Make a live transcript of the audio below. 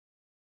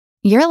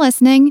You're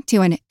listening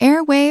to an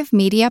Airwave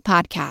Media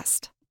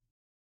Podcast.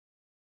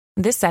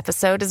 This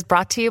episode is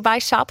brought to you by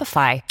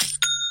Shopify.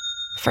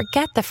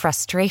 Forget the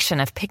frustration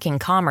of picking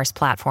commerce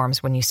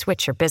platforms when you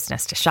switch your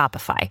business to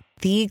Shopify,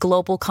 the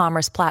global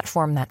commerce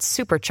platform that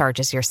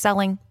supercharges your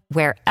selling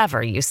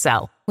wherever you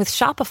sell. With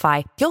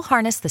Shopify, you'll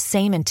harness the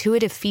same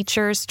intuitive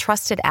features,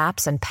 trusted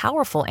apps, and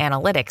powerful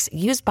analytics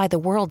used by the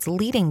world's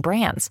leading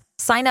brands.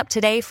 Sign up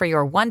today for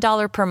your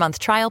 $1 per month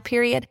trial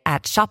period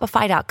at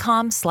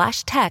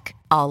shopify.com/tech,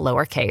 all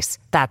lowercase.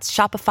 That's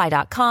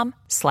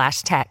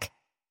shopify.com/tech.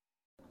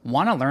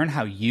 Want to learn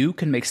how you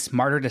can make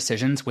smarter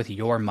decisions with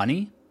your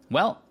money?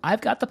 Well,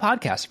 I've got the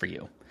podcast for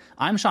you.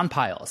 I'm Sean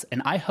Piles,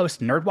 and I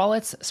host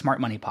NerdWallet's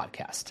Smart Money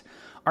Podcast.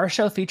 Our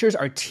show features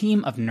our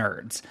team of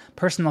nerds,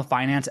 personal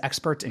finance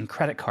experts in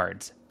credit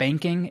cards,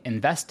 banking,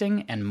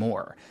 investing, and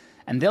more.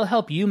 And they'll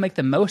help you make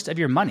the most of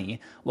your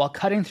money while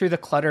cutting through the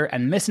clutter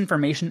and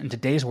misinformation in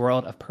today's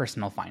world of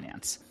personal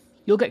finance.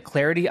 You'll get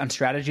clarity on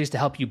strategies to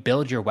help you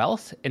build your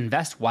wealth,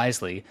 invest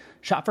wisely,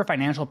 shop for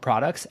financial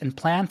products, and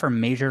plan for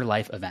major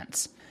life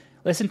events.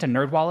 Listen to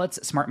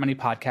NerdWallet's Smart Money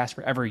Podcast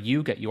wherever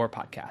you get your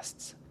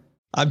podcasts.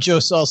 I'm Joe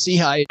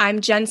Saul-Sehy.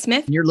 I'm Jen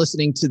Smith. You're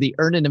listening to the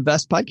Earn and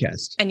Invest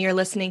podcast. And you're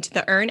listening to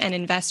the Earn and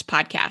Invest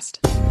podcast.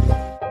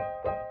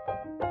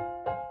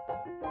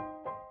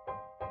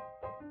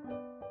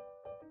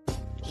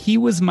 He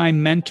was my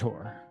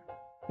mentor,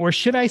 or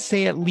should I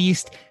say at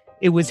least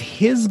it was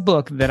his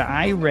book that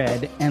I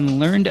read and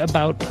learned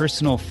about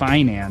personal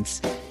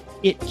finance.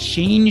 It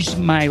changed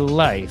my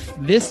life.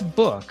 This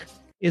book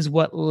is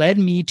what led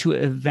me to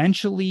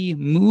eventually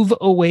move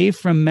away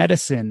from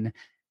medicine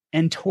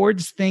and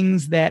towards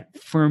things that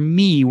for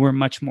me were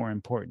much more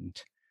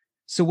important.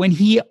 So when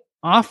he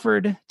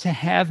offered to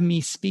have me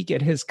speak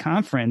at his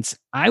conference,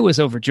 I was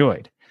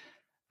overjoyed.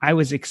 I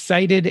was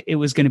excited. It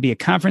was going to be a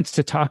conference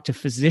to talk to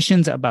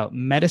physicians about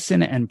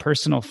medicine and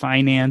personal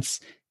finance,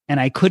 and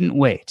I couldn't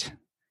wait.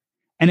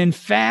 And in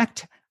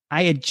fact,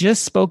 I had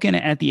just spoken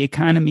at the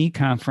Economy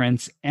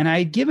Conference, and I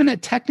had given a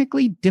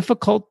technically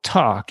difficult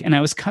talk, and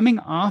I was coming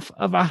off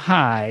of a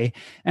high,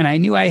 and I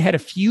knew I had a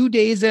few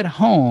days at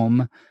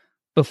home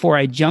before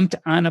I jumped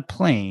on a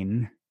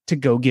plane to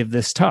go give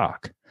this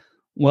talk.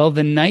 Well,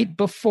 the night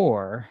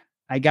before,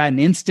 I got an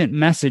instant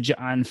message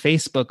on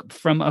Facebook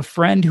from a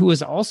friend who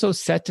was also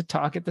set to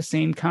talk at the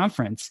same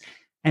conference,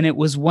 and it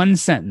was one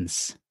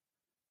sentence: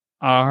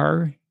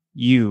 "Are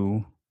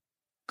you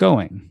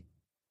going?"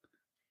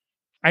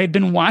 I had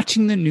been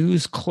watching the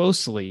news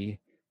closely,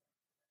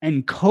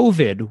 and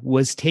COVID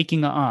was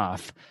taking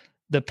off.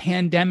 The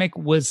pandemic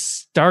was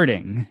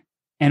starting,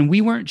 and we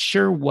weren't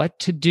sure what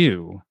to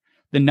do.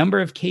 The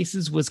number of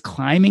cases was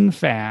climbing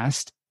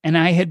fast, and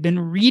I had been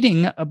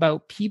reading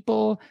about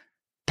people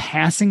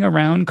passing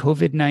around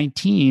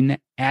COVID-19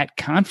 at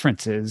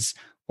conferences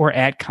or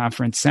at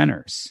conference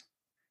centers.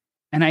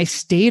 And I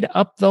stayed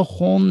up the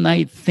whole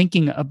night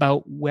thinking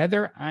about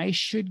whether I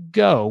should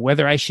go,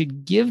 whether I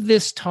should give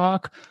this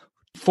talk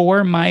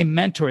for my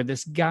mentor,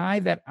 this guy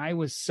that I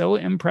was so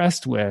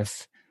impressed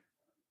with,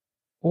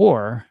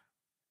 or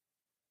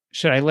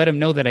should I let him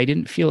know that I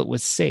didn't feel it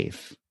was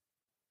safe?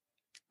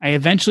 I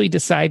eventually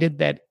decided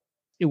that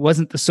it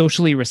wasn't the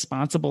socially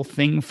responsible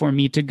thing for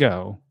me to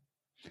go.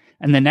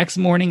 And the next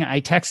morning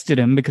I texted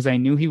him because I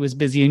knew he was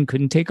busy and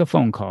couldn't take a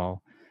phone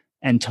call,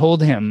 and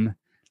told him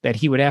that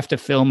he would have to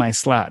fill my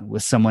slot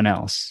with someone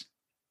else.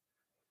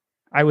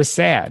 I was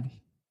sad,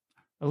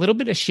 a little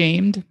bit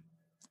ashamed,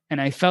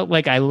 and I felt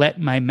like I let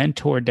my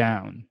mentor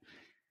down.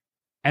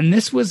 And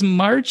this was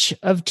March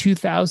of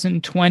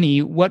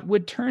 2020, what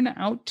would turn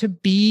out to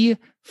be,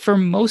 for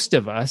most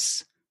of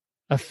us,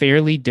 a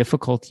fairly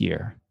difficult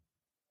year.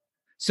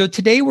 So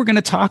today we're going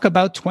to talk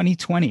about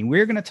 2020.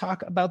 We're going to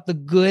talk about the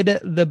good,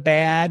 the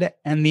bad,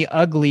 and the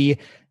ugly.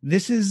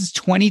 This is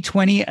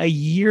 2020, a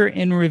year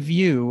in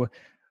review.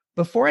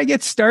 Before I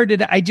get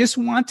started, I just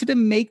wanted to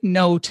make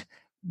note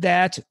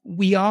that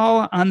we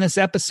all on this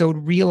episode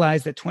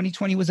realize that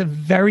 2020 was a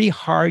very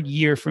hard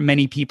year for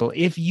many people.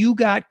 If you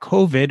got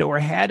COVID or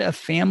had a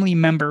family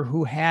member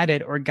who had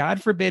it, or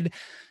God forbid,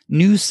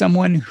 knew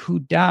someone who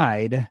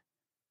died,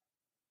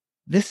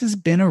 this has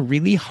been a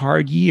really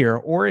hard year.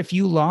 Or if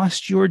you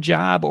lost your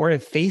job or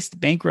have faced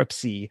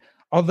bankruptcy,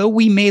 although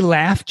we may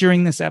laugh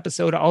during this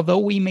episode, although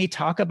we may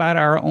talk about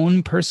our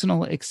own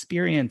personal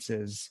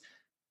experiences,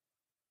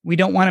 we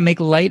don't want to make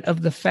light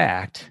of the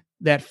fact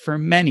that for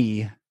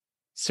many,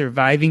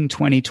 surviving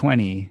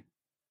 2020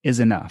 is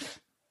enough.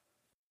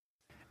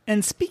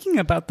 And speaking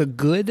about the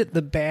good,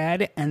 the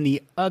bad, and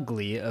the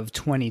ugly of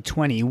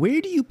 2020, where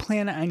do you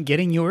plan on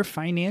getting your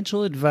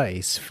financial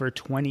advice for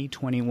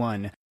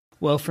 2021?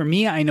 Well, for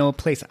me, I know a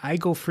place I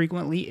go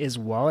frequently is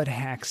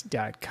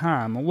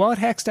WalletHacks.com.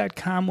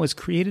 WalletHacks.com was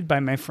created by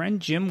my friend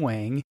Jim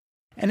Wang,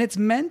 and it's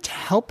meant to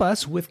help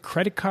us with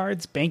credit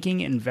cards, banking,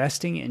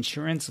 investing,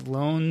 insurance,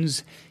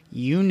 loans,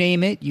 you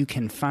name it. You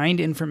can find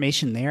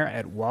information there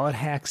at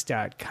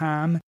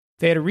WalletHacks.com.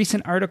 They had a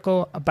recent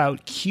article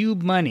about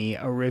Cube Money,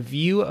 a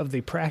review of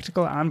the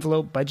Practical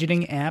Envelope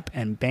budgeting app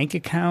and bank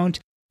account.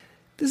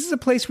 This is a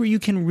place where you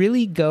can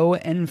really go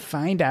and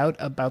find out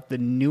about the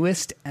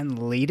newest and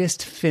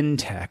latest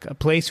fintech, a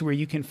place where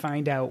you can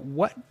find out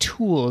what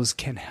tools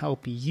can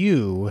help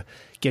you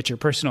get your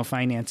personal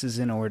finances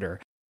in order.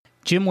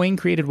 Jim Wayne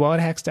created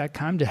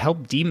WalletHacks.com to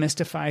help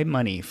demystify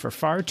money. For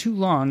far too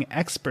long,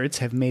 experts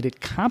have made it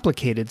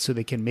complicated so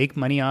they can make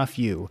money off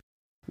you.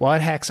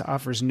 WalletHacks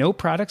offers no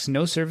products,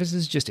 no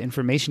services, just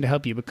information to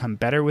help you become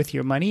better with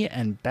your money,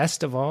 and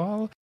best of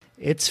all,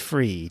 it's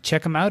free.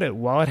 Check them out at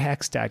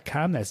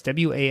WalletHacks.com. That's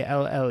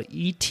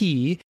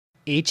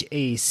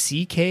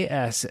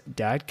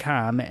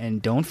WalletHacks.com.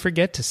 And don't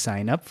forget to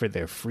sign up for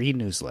their free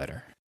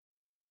newsletter.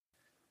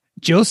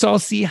 Joe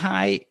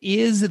Saul-Sehy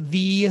is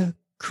the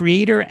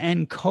creator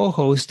and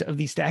co-host of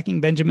the Stacking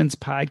Benjamins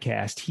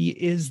podcast. He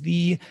is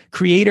the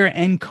creator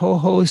and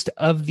co-host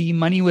of the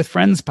Money with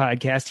Friends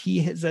podcast.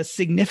 He is a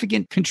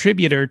significant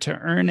contributor to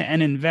Earn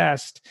and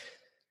Invest.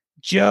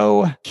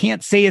 Joe,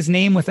 can't say his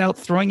name without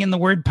throwing in the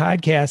word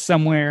podcast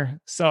somewhere.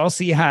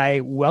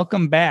 Saul-Sehy,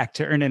 welcome back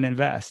to Earn and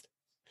Invest.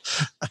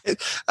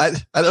 I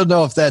don't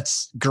know if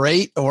that's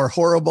great or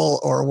horrible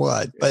or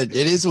what, but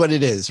it is what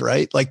it is,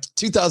 right? Like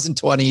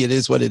 2020, it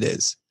is what it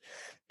is.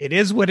 It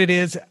is what it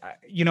is.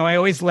 You know, I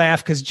always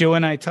laugh because Joe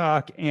and I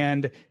talk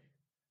and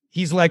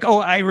he's like,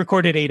 oh, I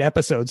recorded 8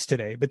 episodes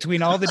today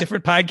between all the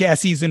different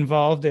podcasts he's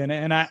involved in.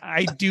 And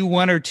I do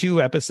 1 or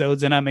 2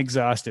 episodes and I'm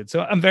exhausted.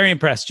 So I'm very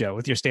impressed, Joe,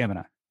 with your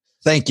stamina.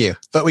 Thank you.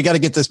 But we got to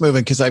get this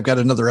moving because I've got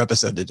another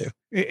episode to do.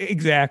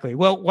 Exactly.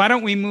 Well, why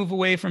don't we move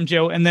away from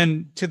Joe and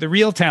then to the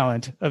real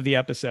talent of the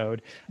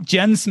episode?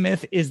 Jen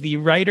Smith is the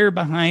writer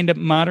behind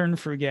Modern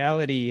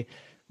Frugality,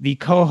 the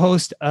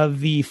co-host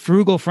of the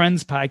Frugal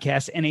Friends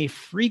podcast, and a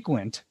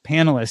frequent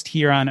panelist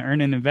here on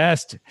Earn and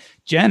Invest.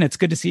 Jen, it's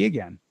good to see you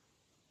again.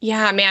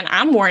 Yeah, man,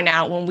 I'm worn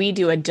out when we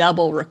do a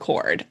double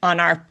record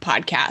on our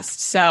podcast.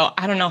 So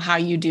I don't know how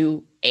you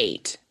do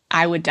 8.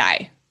 I would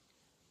die.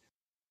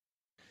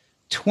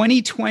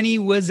 2020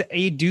 was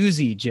a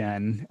doozy,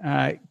 Jen.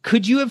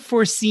 Could you have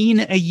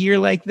foreseen a year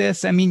like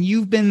this? I mean,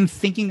 you've been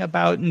thinking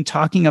about and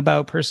talking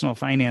about personal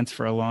finance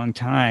for a long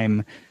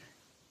time.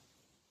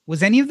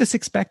 Was any of this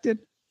expected?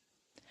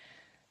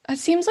 That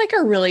seems like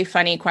a really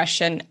funny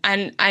question.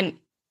 And I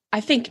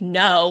think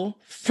no,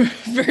 for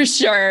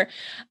sure.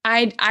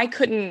 I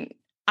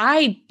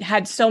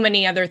had so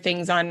many other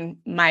things on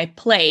my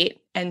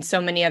plate and so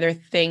many other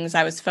things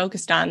I was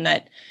focused on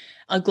that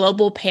a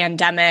global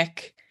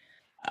pandemic,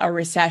 a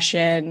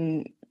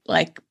recession,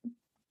 like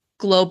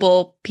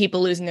global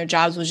people losing their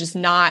jobs was just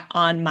not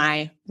on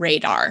my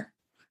radar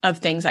of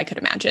things I could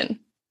imagine.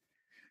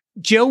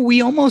 Joe, we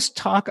almost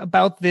talk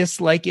about this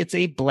like it's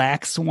a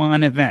black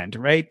swan event,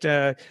 right?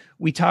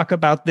 We talk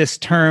about this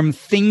term,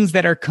 things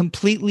that are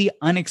completely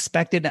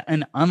unexpected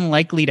and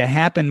unlikely to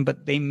happen,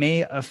 but they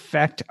may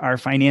affect our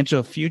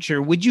financial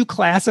future. Would you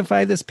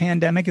classify this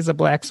pandemic as a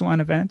black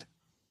swan event?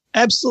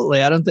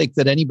 Absolutely. I don't think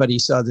that anybody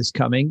saw this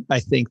coming. I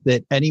think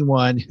that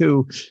anyone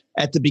who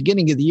at the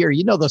beginning of the year,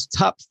 you know, those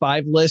top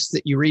 5 lists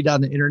that you read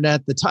on the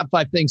internet, the top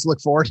 5 things to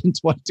look forward to in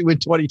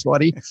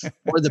 2020,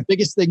 or the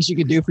biggest things you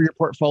can do for your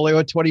portfolio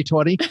in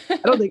 2020. I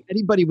don't think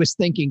anybody was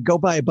thinking go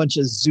buy a bunch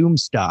of Zoom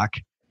stock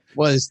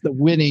was the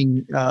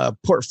winning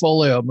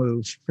portfolio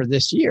move for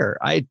this year.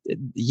 I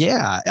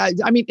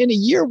mean, in a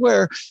year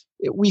where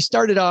we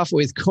started off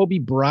with Kobe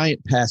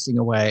Bryant passing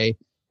away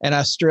and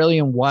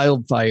Australian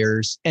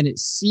wildfires, and it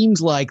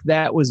seems like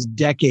that was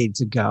decades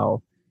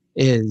ago,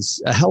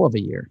 is a hell of a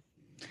year.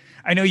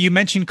 I know you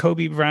mentioned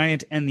Kobe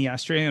Bryant and the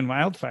Australian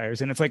wildfires,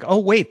 and it's like, oh,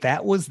 wait,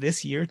 that was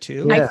this year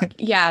too? I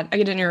didn't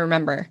even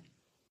remember.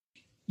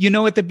 You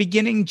know, at the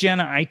beginning,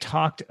 Jenna, I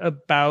talked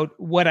about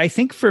what I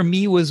think for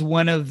me was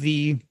one of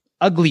the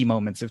ugly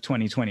moments of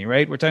 2020,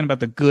 right? We're talking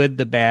about the good,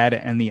 the bad,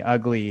 and the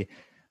ugly.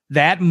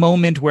 That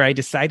moment where I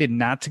decided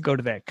not to go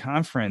to that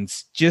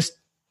conference just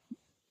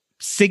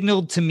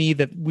signaled to me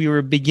that we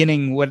were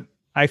beginning what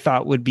I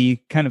thought would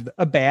be kind of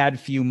a bad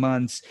few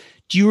months.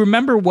 Do you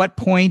remember what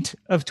point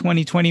of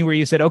 2020 where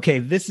you said, okay,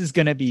 this is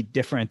going to be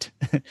different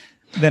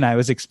than I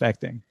was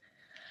expecting?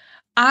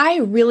 I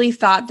really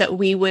thought that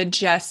we would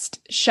just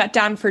shut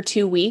down for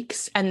 2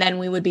 weeks and then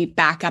we would be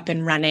back up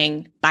and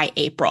running by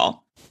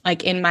April.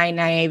 Like in my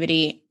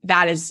naivety,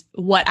 that is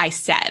what I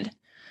said.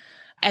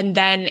 And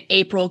then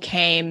April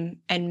came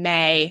and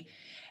May,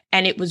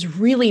 and it was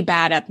really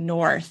bad up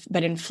north,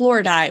 but in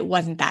Florida, it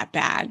wasn't that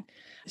bad.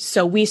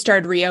 So we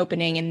started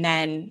reopening, and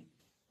then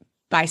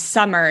by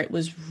summer, it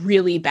was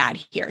really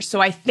bad here.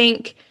 So I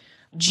think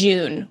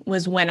June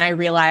was when I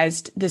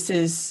realized this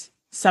is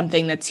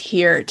something that's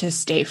here to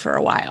stay for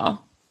a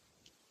while.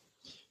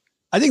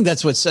 I think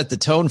that's what set the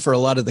tone for a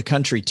lot of the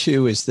country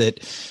too, is that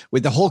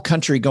with the whole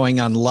country going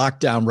on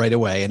lockdown right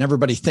away and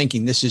everybody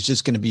thinking this is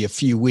just going to be a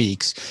few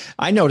weeks.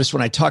 I noticed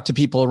when I talked to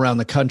people around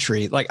the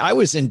country, like I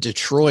was in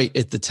Detroit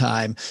at the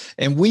time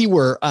and we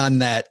were on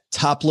that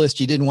top list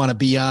you didn't want to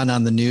be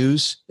on the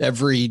news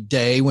every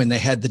day when they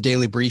had the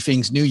daily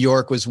briefings. New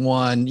York was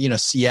one,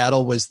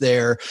 Seattle was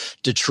there,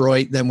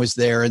 Detroit then was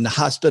there, and the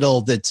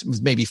hospital that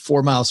was maybe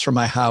 4 miles from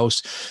my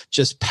house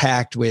just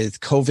packed with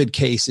COVID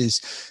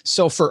cases.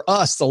 So for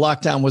us, the lockdown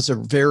lockdown was a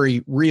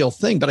very real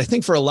thing. But I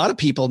think for a lot of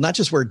people, not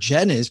just where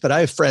Jen is, but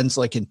I have friends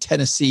like in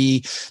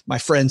Tennessee, my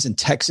friends in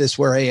Texas,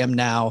 where I am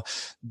now,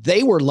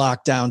 they were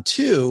locked down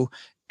too.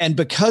 And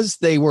because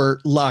they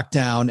were locked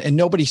down and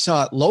nobody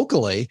saw it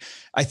locally,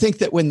 I think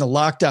that when the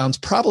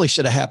lockdowns probably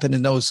should have happened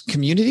in those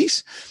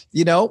communities,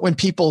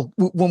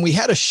 when we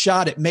had a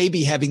shot at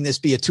maybe having this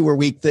be a 2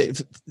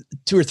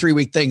 or 3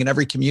 week thing in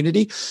every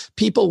community,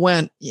 people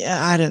went,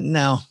 yeah, I don't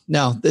know.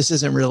 No, this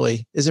isn't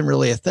really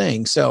a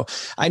thing. So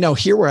I know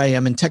here where I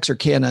am in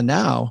Texarkana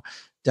now,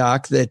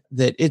 Doc, that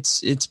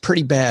it's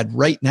pretty bad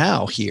right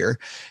now here.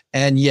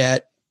 And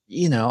yet,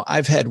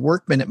 I've had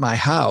workmen at my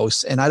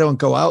house and I don't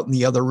go out in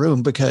the other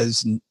room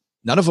because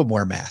none of them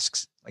wear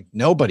masks. Like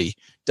nobody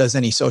does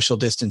any social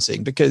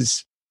distancing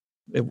because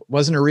it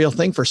wasn't a real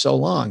thing for so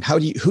long.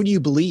 Who do you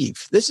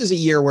believe? This is a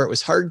year where it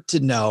was hard to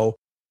know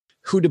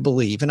who to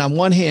believe. And on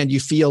one hand,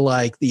 you feel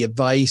like the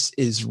advice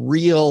is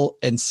real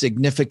and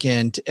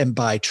significant and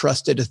by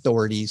trusted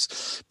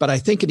authorities. But I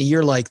think in a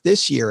year like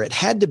this year, it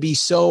had to be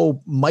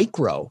so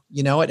micro,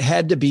 it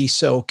had to be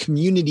so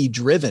community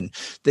driven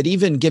that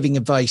even giving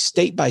advice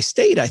state by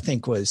state, I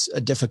think was a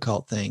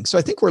difficult thing. So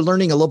I think we're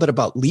learning a little bit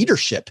about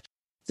leadership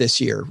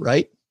this year,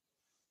 right?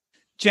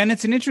 Jen,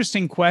 it's an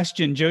interesting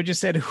question. Joe just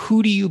said,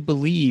 who do you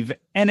believe?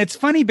 And it's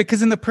funny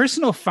because in the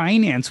personal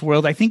finance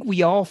world, I think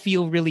we all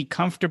feel really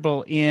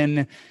comfortable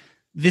in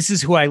this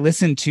is who I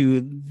listen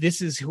to,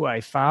 this is who I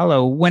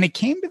follow. When it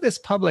came to this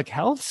public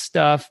health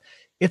stuff,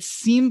 it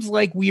seems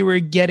like we were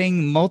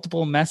getting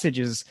multiple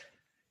messages.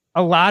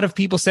 A lot of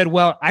people said,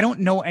 well, I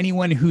don't know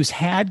anyone who's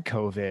had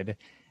COVID.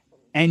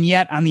 And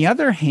yet, on the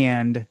other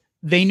hand,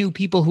 they knew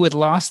people who had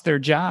lost their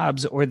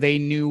jobs or they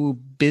knew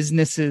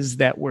businesses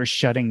that were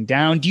shutting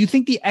down. Do you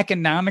think the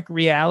economic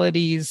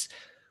realities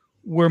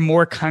were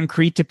more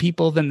concrete to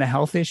people than the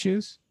health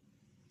issues?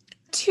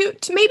 To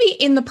maybe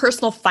in the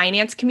personal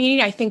finance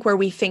community, I think where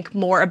we think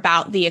more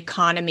about the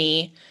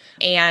economy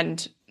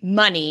and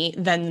money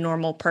than the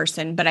normal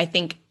person. But I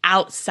think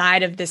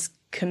outside of this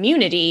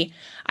community,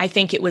 I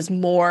think it was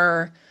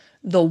more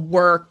the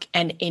work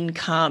and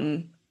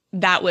income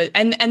that was,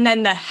 and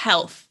then the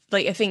health.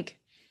 Like I think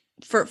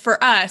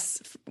for us,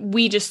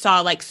 we just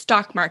saw like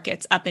stock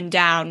markets up and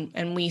down,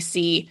 and we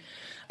see,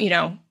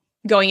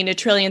 going into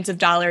trillions of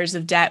dollars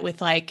of debt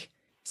with like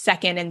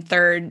second and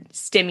third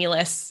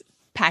stimulus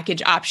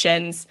package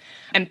options,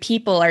 and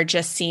people are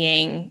just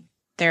seeing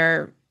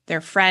their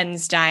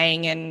friends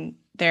dying, and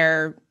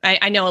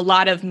I know a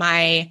lot of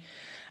my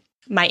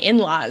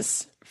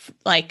in-laws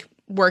like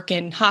work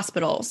in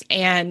hospitals,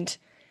 and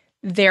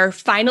they're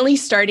finally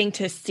starting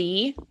to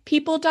see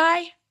people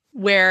die,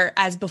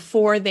 whereas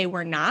before they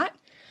were not.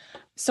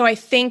 So I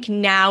think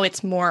now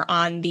it's more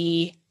on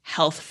the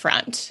health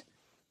front.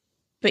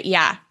 But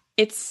yeah,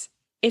 it's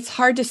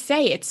hard to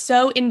say. It's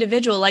so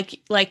individual.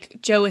 Like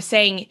Joe was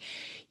saying,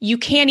 you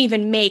can't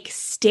even make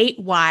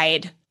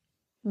statewide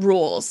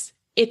rules.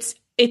 It's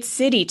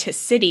city to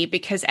city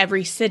because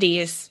every city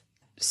is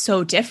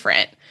so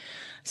different.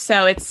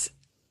 So it's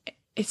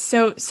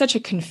such a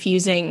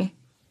confusing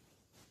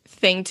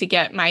thing to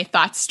get my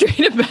thoughts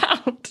straight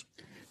about.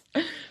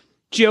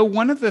 Joe,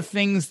 one of the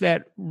things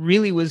that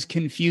really was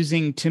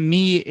confusing to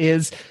me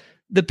is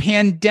the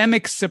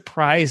pandemic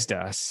surprised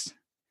us,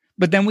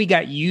 but then we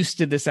got used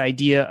to this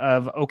idea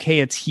of,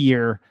 okay, it's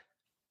here.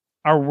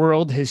 Our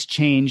world has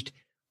changed,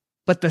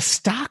 but the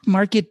stock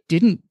market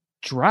didn't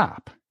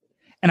drop.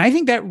 And I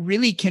think that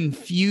really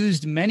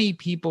confused many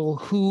people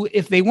who,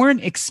 if they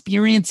weren't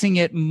experiencing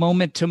it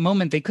moment to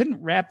moment, they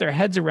couldn't wrap their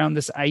heads around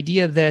this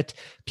idea that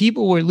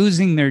people were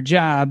losing their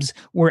jobs,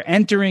 were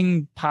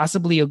entering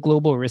possibly a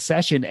global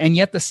recession. And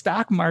yet the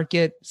stock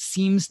market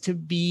seems to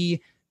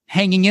be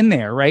hanging in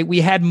there, right? We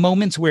had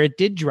moments where it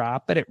did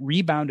drop, but it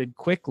rebounded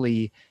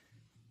quickly.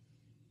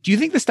 Do you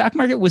think the stock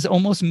market was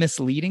almost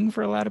misleading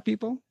for a lot of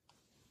people?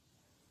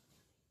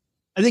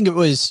 I think it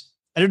was,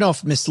 I don't know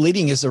if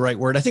misleading is the right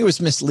word. I think it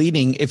was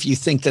misleading if you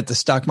think that the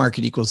stock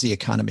market equals the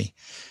economy.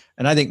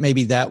 And I think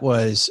maybe that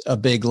was a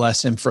big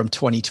lesson from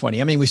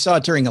 2020. I mean, we saw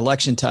it during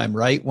election time,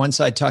 right? One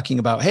side talking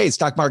about, hey,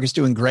 stock market's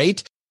doing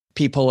great.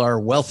 People are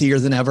wealthier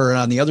than ever. And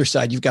on the other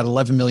side, you've got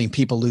 11 million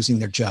people losing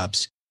their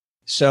jobs.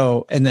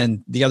 So, and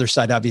then the other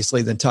side,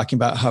 obviously, then talking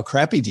about how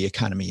crappy the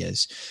economy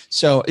is.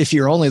 So if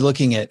you're only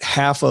looking at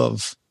half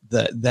of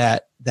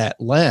that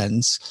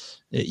lens,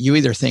 you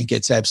either think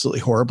it's absolutely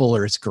horrible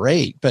or it's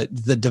great. But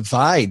the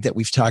divide that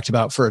we've talked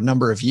about for a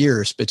number of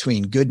years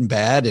between good and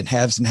bad and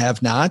haves and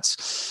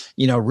have-nots,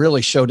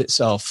 really showed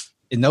itself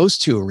in those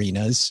two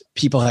arenas,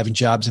 people having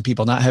jobs and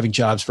people not having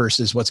jobs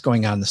versus what's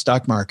going on in the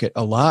stock market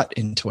a lot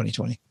in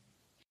 2020.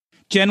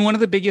 Jen, one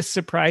of the biggest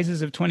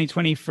surprises of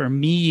 2020 for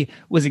me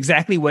was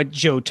exactly what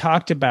Joe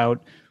talked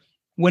about.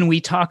 When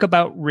we talk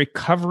about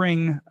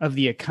recovering of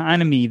the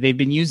economy, they've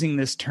been using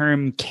this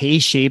term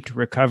K-shaped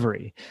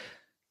recovery,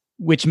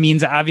 which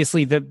means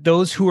obviously that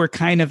those who are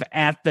kind of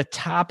at the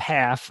top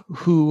half,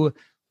 who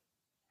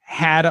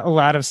had a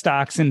lot of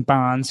stocks and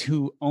bonds,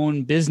 who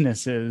own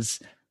businesses,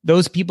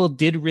 those people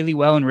did really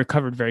well and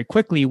recovered very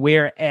quickly,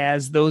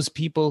 whereas those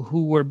people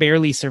who were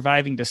barely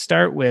surviving to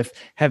start with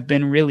have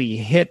been really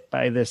hit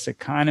by this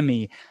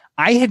economy.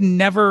 I had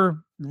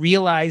never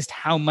realized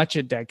how much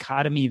a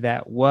dichotomy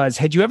that was.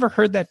 Had you ever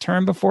heard that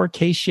term before,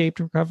 K-shaped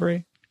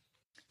recovery?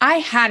 I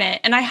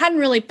hadn't, and I hadn't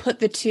really put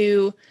the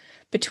two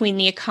between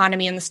the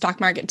economy and the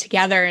stock market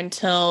together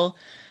until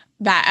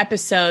that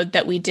episode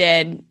that we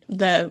did,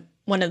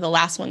 one of the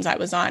last ones I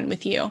was on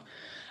with you.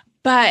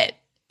 But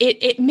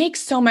it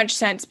makes so much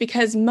sense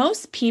because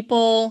most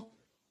people,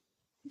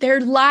 their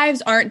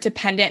lives aren't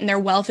dependent and their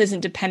wealth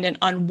isn't dependent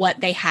on what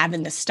they have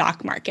in the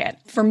stock market.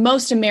 For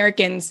most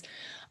Americans,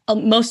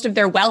 most of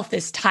their wealth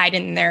is tied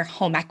in their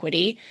home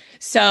equity.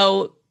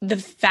 So the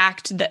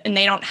fact that, and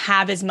they don't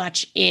have as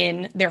much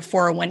in their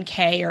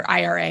 401k or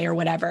IRA or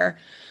whatever.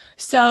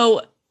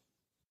 So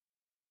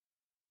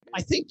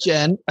I think,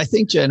 Jen,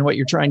 what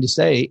you're trying to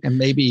say, and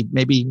maybe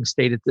you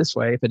state it this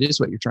way, if it is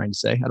what you're trying to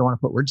say, I don't want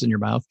to put words in your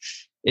mouth,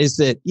 is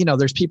that,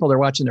 there's people that are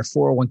watching their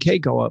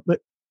 401k go up. But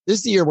this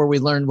is the year where we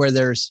learned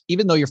where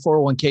even though your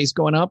 401k is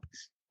going up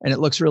and it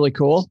looks really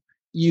cool,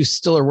 you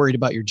still are worried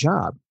about your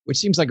job, which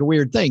seems like a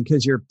weird thing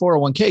because your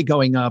 401k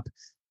going up,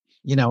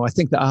 I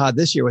think the aha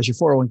this year was your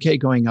 401k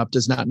going up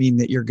does not mean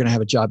that you're going to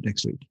have a job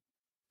next week.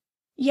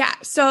 Yeah.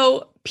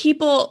 So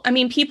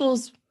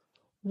people's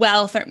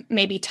wealth are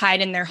maybe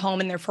tied in their home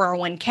and their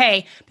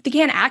 401k, but they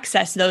can't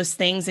access those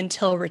things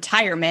until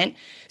retirement.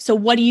 So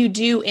what do you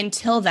do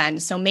until then?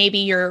 So maybe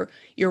your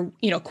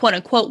quote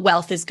unquote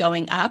wealth is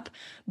going up,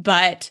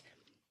 but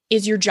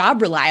is your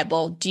job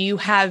reliable? Do you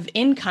have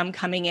income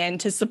coming in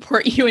to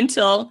support you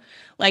until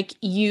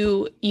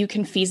you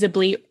can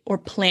feasibly or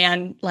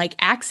plan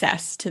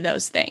access to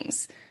those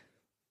things?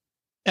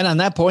 And on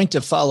that point,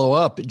 to follow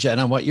up, Jen,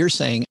 on what you're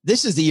saying,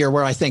 this is the year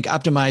where I think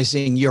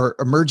optimizing your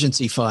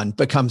emergency fund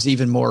becomes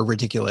even more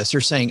ridiculous. You're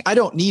saying, I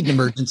don't need an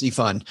emergency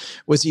fund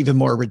was even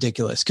more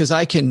ridiculous because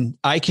I can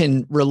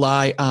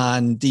rely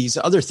on these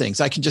other things.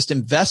 I can just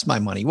invest my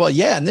money. Well,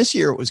 yeah, and this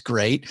year it was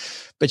great,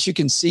 but you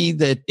can see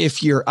that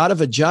if you're out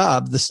of a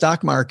job, the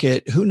stock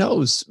market, who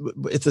knows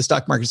if the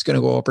stock market is going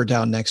to go up or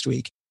down next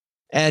week.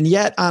 And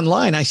yet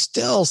online, I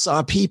still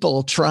saw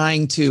people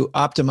trying to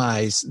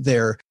optimize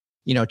their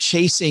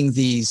chasing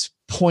these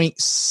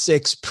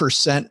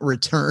 0.6%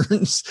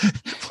 returns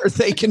where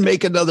they can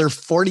make another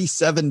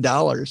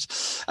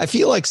 $47. I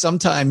feel like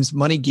sometimes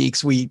money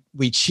geeks, we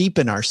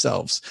cheapen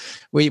ourselves.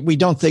 We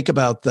don't think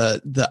about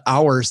the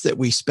hours that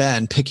we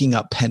spend picking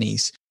up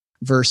pennies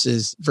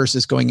versus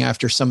going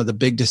after some of the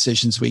big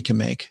decisions we can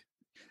make.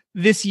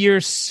 This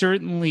year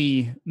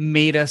certainly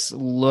made us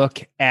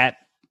look at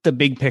the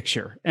big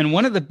picture. And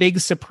one of the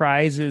big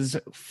surprises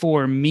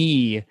for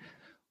me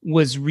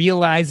was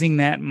realizing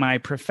that my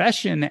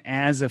profession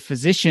as a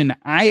physician,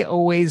 I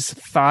always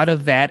thought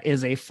of that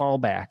as a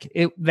fallback.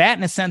 That,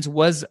 in a sense,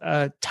 was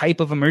a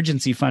type of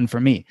emergency fund for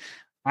me.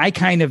 I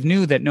kind of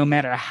knew that no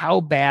matter how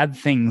bad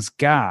things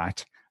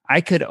got,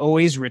 I could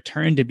always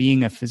return to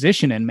being a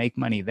physician and make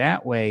money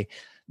that way.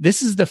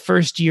 This is the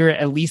first year,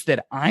 at least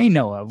that I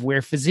know of,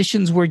 where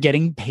physicians were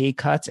getting pay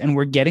cuts and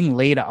were getting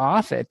laid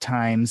off at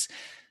times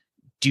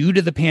due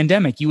to the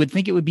pandemic. You would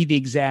think it would be the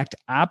exact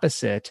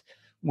opposite,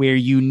 where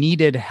you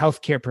needed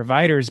healthcare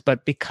providers,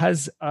 but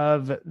because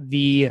of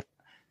the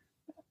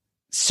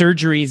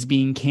surgeries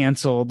being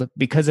canceled,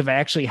 because of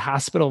actually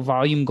hospital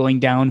volume going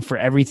down for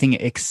everything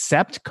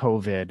except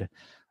COVID,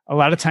 a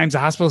lot of times the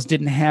hospitals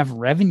didn't have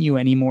revenue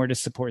anymore to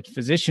support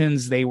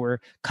physicians. They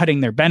were cutting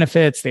their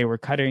benefits. They were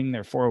cutting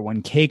their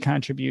 401k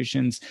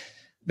contributions.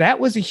 That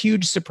was a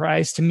huge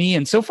surprise to me.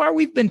 And so far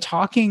we've been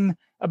talking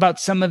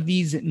about some of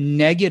these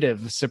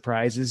negative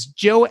surprises.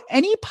 Joe,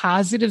 any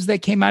positives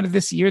that came out of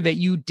this year that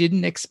you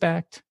didn't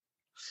expect?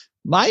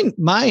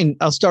 Mine,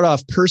 I'll start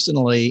off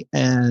personally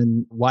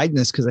and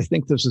wideness, because I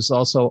think this is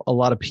also a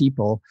lot of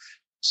people.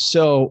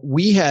 So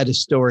we had a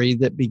story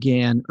that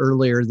began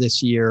earlier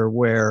this year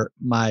where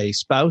my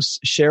spouse,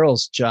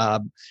 Cheryl's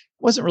job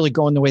wasn't really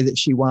going the way that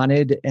she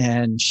wanted.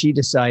 And she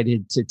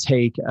decided to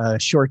take a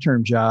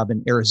short-term job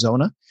in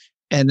Arizona.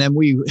 And then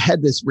we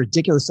had this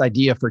ridiculous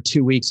idea for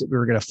 2 weeks that we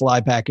were going to fly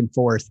back and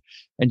forth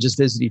and just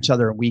visit each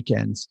other on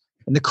weekends.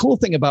 And the cool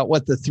thing about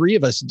what the three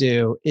of us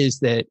do is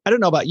that, I don't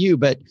know about you,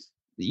 but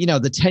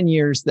the 10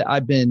 years that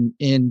I've been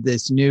in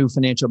this new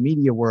financial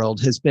media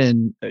world has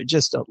been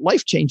just a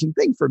life-changing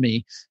thing for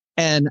me.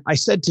 And I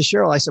said to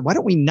Cheryl, why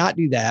don't we not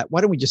do that?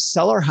 Why don't we just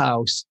sell our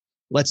house?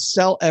 Let's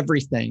sell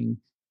everything.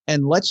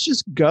 And let's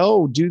just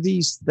go do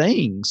these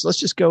things. Let's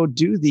just go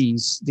do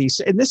these.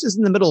 And this is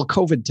in the middle of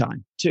COVID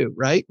time too,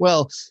 right?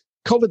 Well,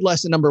 COVID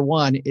lesson number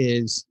one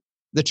is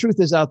the truth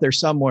is out there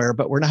somewhere,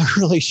 but we're not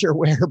really sure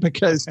where,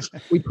 because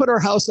we put our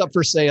house up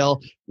for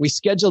sale. We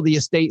scheduled the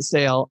estate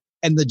sale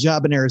and the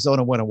job in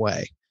Arizona went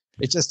away.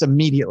 It just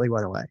immediately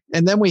went away.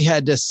 And then we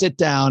had to sit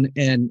down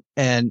and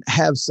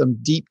have some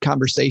deep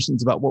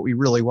conversations about what we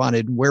really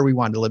wanted and where we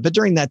wanted to live. But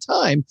during that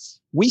time,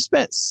 I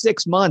spent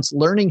 6 months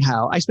learning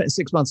how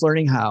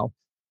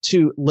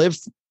to live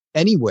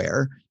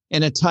anywhere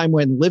in a time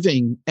when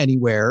living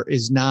anywhere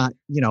is not,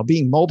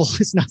 being mobile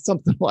is not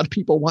something a lot of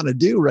people want to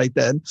do right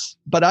then.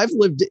 But I've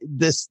lived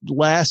this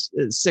last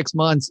 6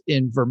 months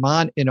in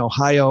Vermont, in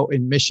Ohio,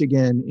 in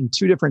Michigan, in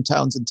 2 different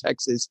towns in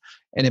Texas,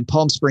 and in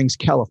Palm Springs,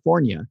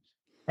 California.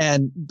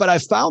 But I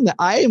found that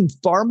I am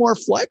far more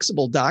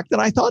flexible, Doc, than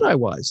I thought I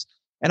was.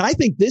 And I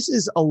think this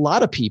is a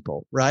lot of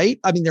people, right?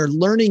 I mean, they're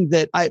learning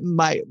that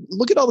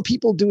look at all the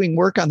people doing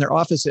work on their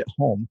office at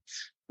home.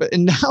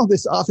 And now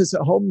this office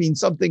at home means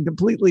something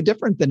completely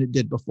different than it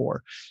did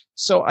before.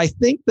 So I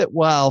think that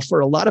while for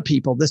a lot of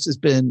people, this has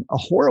been a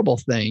horrible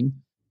thing,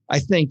 I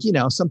think,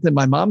 something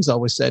my mom's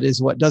always said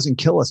is what doesn't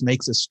kill us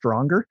makes us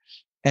stronger.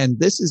 And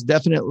this is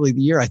definitely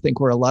the year, I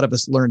think, where a lot of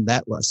us learned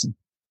that lesson.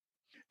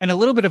 And a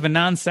little bit of a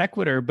non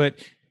sequitur, but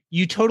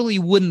you totally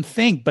wouldn't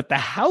think, but the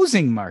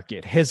housing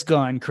market has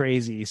gone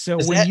crazy. So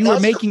when you were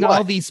making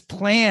all these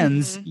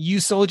plans, you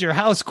sold your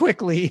house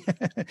quickly.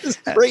 It's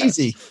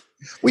crazy.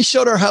 We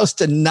showed our house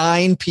to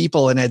 9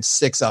 people and had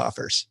 6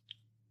 offers.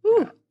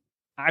 Ooh.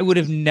 I would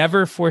have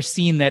never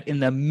foreseen that in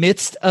the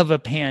midst of a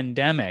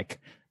pandemic,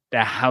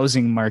 the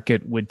housing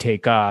market would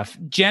take off.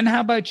 Jen,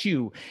 how about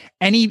you?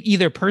 Any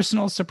either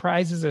personal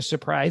surprises or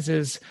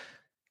surprises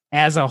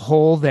as a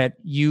whole that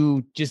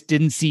you just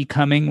didn't see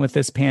coming with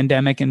this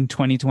pandemic in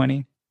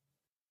 2020?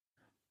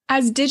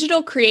 As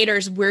digital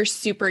creators, we're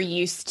super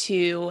used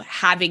to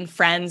having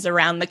friends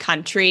around the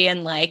country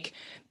and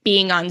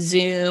being on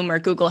Zoom or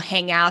Google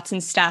Hangouts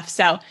and stuff.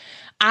 So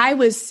I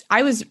was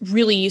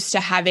really used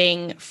to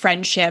having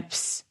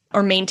friendships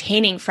or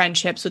maintaining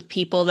friendships with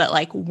people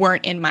that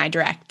weren't in my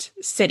direct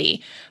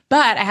city.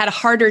 But I had a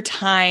harder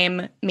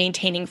time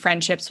maintaining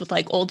friendships with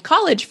old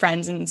college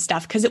friends and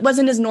stuff because it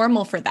wasn't as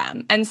normal for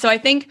them. And so I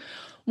think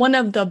one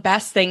of the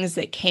best things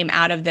that came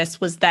out of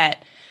this was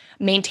that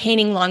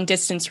maintaining long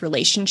distance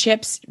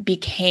relationships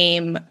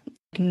became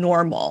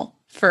normal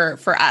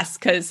for us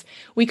because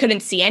we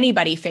couldn't see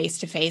anybody face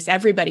to face.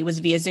 Everybody was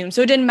via Zoom.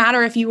 So it didn't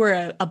matter if you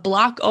were a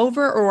block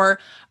over or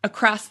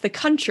across the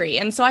country.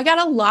 And so I got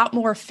a lot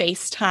more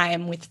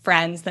FaceTime with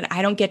friends that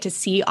I don't get to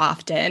see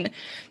often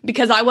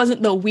because I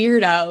wasn't the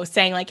weirdo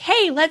saying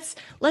hey, let's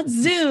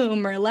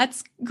Zoom or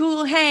let's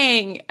Google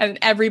Hang. And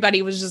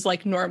everybody was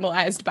just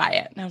normalized by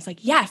it. And I was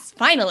like, yes,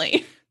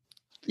 finally.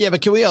 Yeah,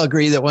 but can we all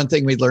agree that one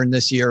thing we learned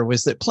this year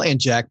was that playing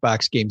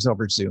Jackbox games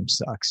over Zoom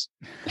sucks?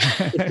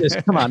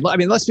 Come on. I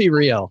mean, let's be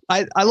real.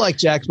 I like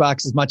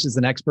Jackbox as much as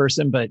the next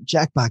person, but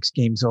Jackbox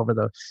games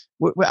over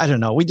I don't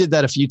know. We did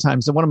that a few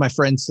times. And one of my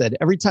friends said,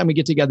 every time we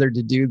get together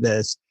to do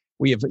this,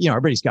 we have,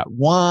 everybody's got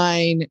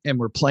wine and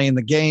we're playing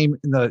the game.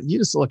 And you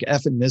just look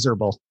effing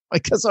miserable.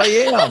 Because I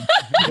am.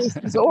 This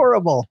is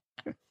horrible.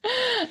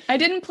 I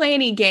didn't play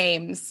any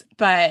games,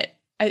 but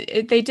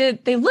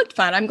they looked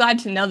fun. I'm glad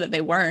to know that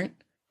they weren't.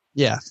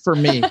 Yeah, for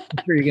me.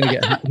 I'm sure you're going to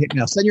get hate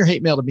mail. Send your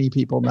hate mail to me,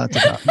 people, not to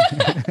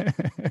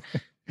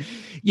Doc.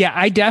 Yeah,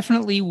 I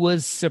definitely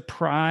was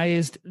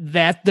surprised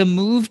that the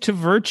move to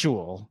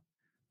virtual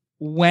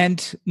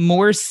went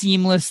more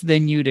seamless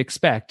than you'd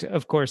expect.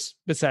 Of course,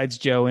 besides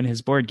Joe and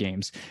his board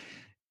games.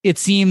 It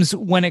seems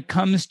when it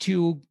comes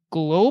to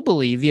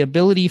globally, the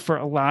ability for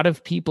a lot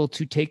of people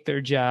to take their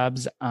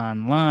jobs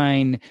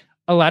online,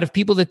 a lot of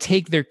people to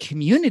take their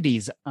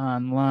communities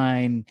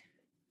online,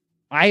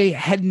 I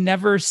had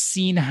never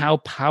seen how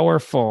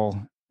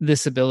powerful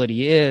this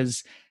ability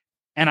is.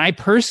 And I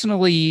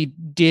personally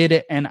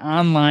did an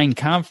online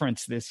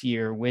conference this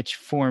year, which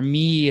for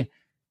me,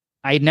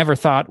 I never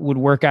thought would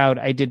work out.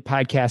 I did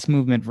Podcast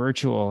Movement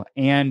Virtual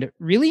and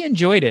really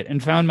enjoyed it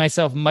and found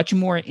myself much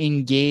more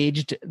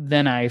engaged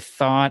than I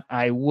thought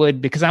I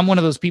would, because I'm one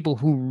of those people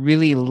who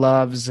really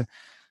loves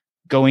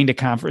going to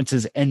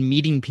conferences and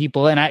meeting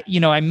people. And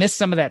I miss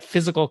some of that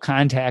physical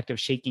contact of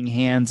shaking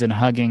hands and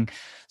hugging.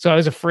 So I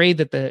was afraid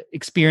that the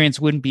experience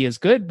wouldn't be as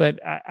good, but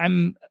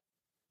I'm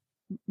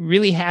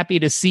really happy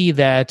to see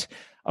that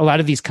a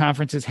lot of these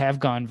conferences have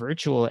gone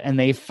virtual and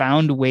they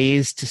found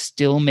ways to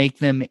still make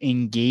them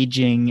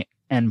engaging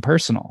and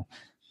personal.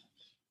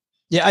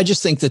 Yeah, I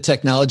just think the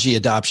technology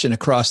adoption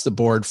across the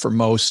board for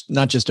most,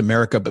 not just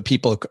America, but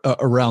people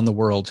around the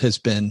world has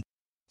been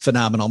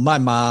phenomenal. My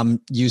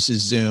mom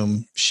uses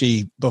Zoom.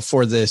 She,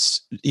 before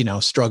this,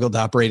 struggled to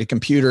operate a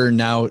computer.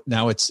 Now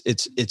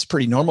it's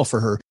pretty normal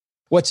for her.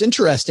 What's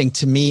interesting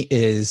to me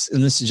is,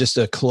 and this is just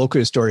a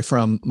colloquial story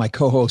from my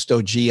co-host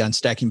OG on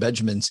Stacking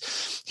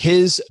Benjamins,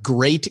 his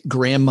great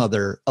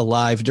grandmother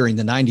alive during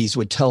the 90s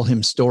would tell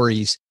him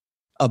stories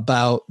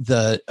about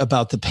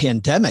the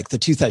pandemic.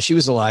 She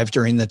was alive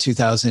during the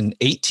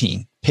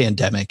 2018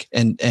 pandemic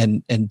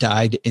and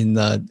died in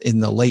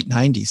the late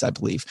 90s, I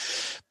believe.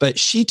 But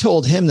she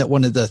told him that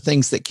one of the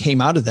things that came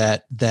out of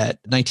that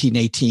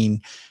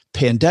 1918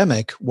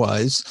 pandemic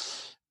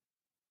was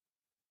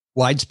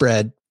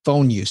widespread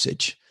phone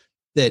usage.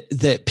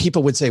 that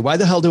people would say, why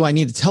the hell do I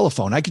need a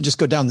telephone? I can just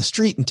go down the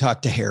street and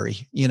talk to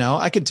Harry.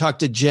 I could talk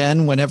to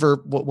Jen whenever,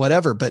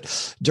 whatever.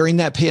 But during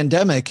that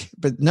pandemic,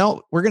 but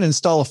no, we're going to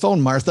install a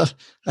phone, Martha.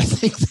 I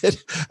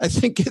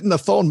think getting the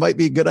phone might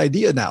be a good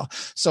idea now.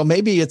 So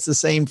maybe it's the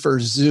same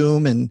for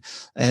Zoom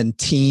and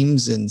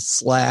Teams and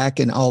Slack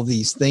and all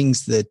these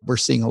things that we're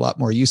seeing a lot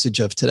more usage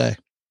of today.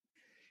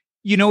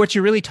 What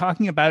you're really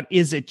talking about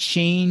is a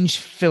change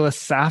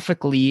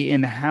philosophically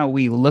in how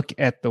we look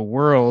at the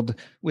world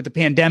with the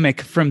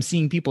pandemic, from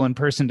seeing people in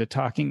person to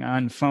talking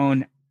on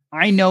phone.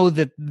 I know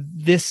that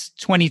this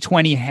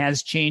 2020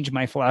 has changed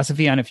my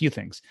philosophy on a few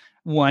things.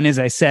 One, as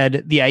I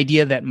said, the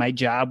idea that my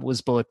job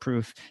was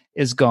bulletproof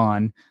is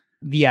gone.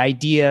 The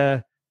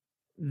idea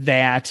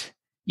that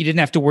you didn't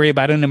have to worry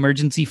about an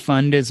emergency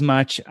fund as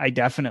much, I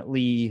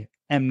definitely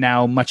am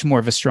now much more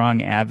of a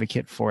strong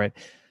advocate for it.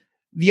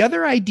 The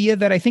other idea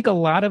that I think a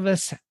lot of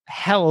us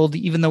held,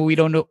 even though we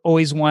don't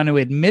always want to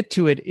admit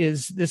to it,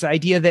 is this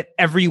idea that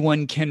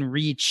everyone can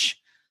reach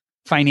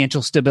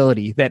financial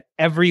stability, that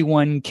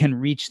everyone can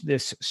reach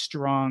this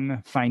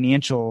strong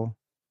financial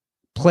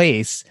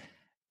place.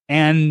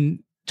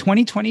 And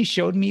 2020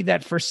 showed me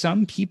that for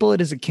some people,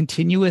 it is a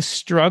continuous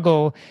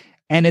struggle.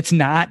 And it's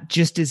not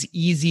just as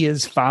easy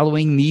as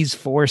following these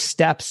 4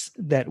 steps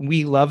that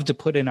we love to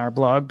put in our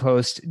blog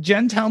post.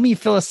 Jen, tell me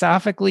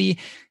philosophically,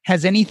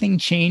 has anything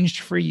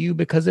changed for you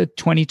because of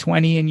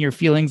 2020 and your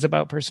feelings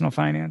about personal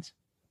finance?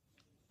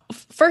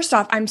 First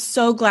off, I'm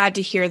so glad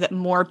to hear that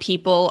more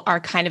people are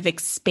kind of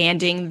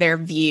expanding their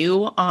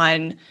view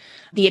on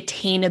the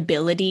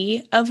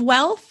attainability of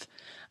wealth.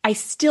 I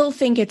still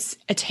think it's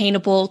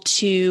attainable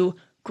to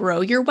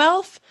grow your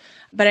wealth,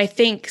 but I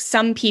think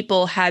some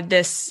people had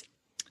this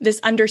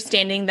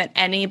understanding that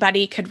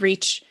anybody could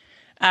reach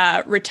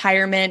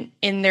retirement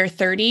in their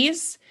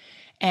 30s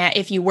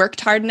if you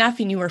worked hard enough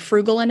and you were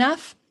frugal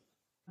enough,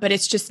 but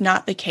it's just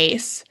not the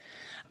case.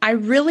 I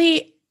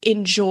really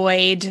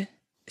enjoyed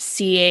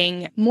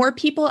seeing more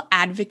people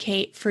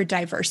advocate for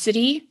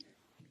diversity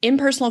in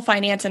personal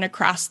finance and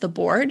across the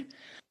board.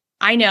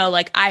 I know,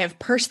 I have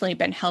personally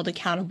been held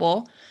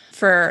accountable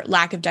for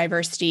lack of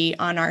diversity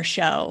on our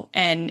show.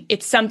 And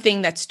it's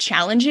something that's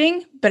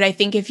challenging, but I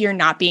think if you're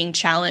not being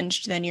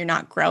challenged, then you're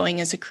not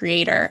growing as a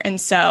creator. And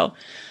so,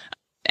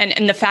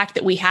 and the fact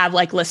that we have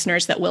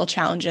listeners that will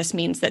challenge us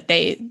means that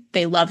they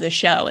love the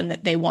show and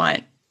that they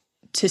want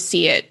to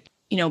see it,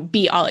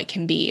 be all it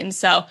can be. And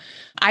so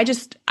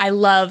I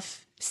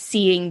love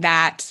seeing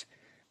that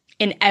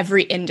in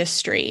every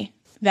industry,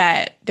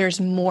 that there's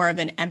more of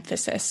an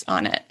emphasis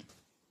on it.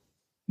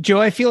 Joe,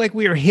 I feel like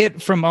we were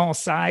hit from all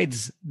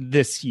sides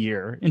this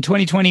year. In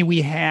 2020,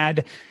 we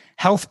had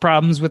health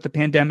problems with the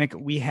pandemic.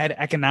 We had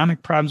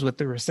economic problems with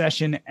the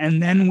recession.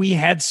 And then we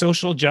had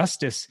social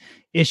justice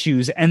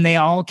issues, and they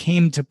all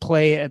came to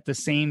play at the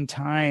same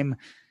time.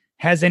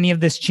 Has any of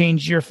this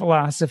changed your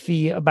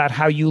philosophy about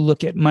how you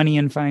look at money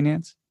and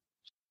finance?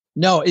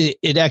 No,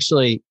 it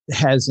actually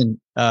hasn't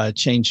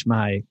changed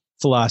my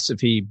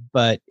philosophy,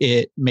 but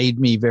it made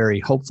me very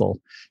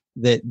hopeful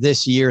that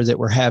this year that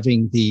we're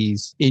having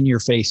these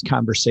in-your-face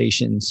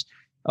conversations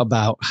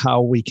about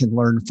how we can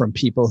learn from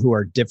people who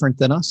are different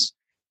than us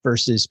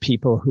versus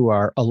people who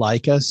are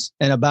alike us,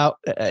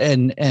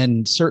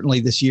 and certainly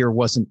this year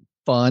wasn't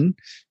fun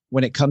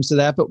when it comes to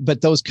that,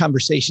 but those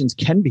conversations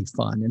can be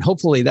fun, and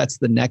hopefully that's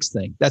the next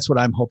thing. That's what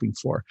I'm hoping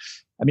for.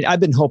 I mean, I've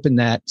been hoping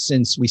that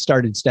since we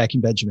started Stacking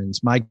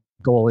Benjamins. My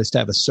goal is to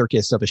have a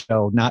circus of a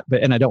show,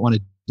 and I don't want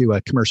to do a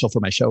commercial for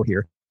my show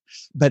here.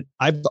 But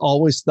I've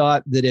always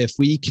thought that if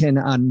we can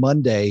on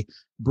Monday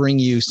bring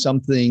you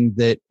something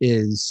that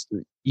is,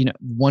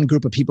 one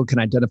group of people can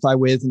identify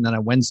with, and then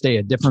on Wednesday,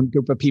 a different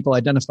group of people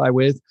identify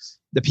with,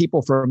 the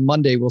people from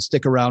Monday will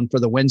stick around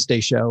for the Wednesday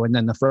show and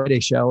then the Friday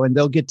show, and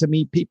they'll get to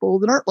meet people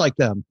that aren't like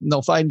them. And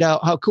they'll find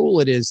out how cool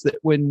it is that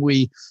when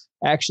we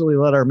actually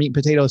let our meat and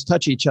potatoes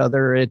touch each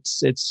other,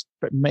 it's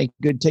make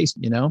good taste,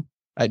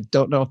 I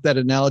don't know if that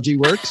analogy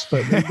works,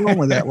 but we're going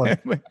with that one.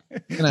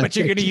 But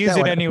you're going to use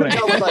it anyway.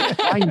 Like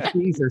fine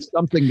cheese or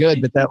something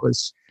good, but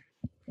that's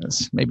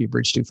maybe a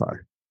bridge too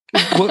far.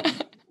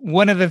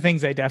 One of the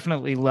things I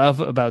definitely love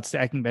about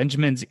Stacking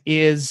Benjamins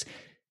is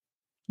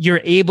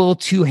you're able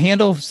to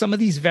handle some of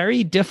these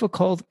very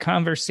difficult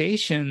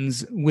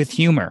conversations with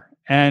humor.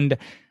 And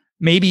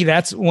maybe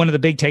that's one of the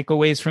big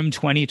takeaways from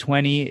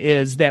 2020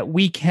 is that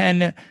we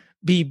can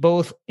be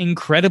both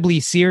incredibly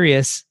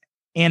serious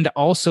and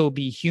also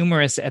be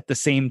humorous at the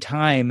same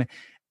time,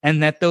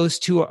 and that those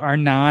two are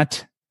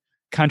not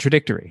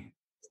contradictory.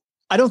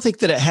 I don't think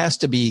that it has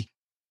to be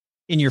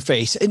in your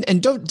face.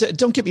 And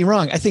don't get me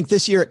wrong. I think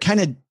this year it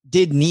kind of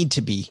did need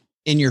to be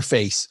in your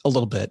face a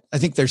little bit. I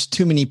think there's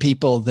too many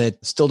people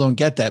that still don't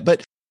get that.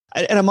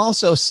 And I'm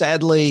also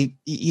sadly,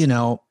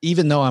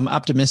 even though I'm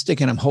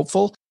optimistic and I'm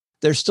hopeful,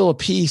 there's still a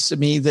piece of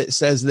me that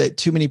says that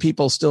too many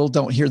people still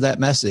don't hear that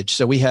message.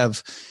 So we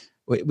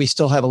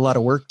still have a lot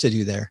of work to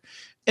do there.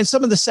 And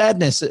some of the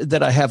sadness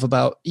that I have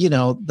about,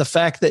 the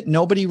fact that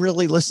nobody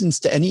really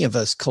listens to any of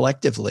us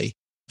collectively.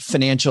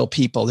 financial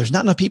people. There's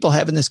not enough people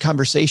having this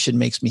conversation.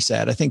 Makes me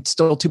sad. I think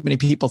still too many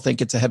people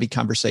think it's a heavy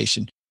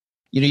conversation.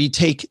 You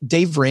take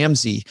Dave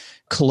Ramsey,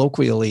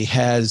 colloquially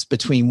has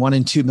between 1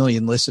 and 2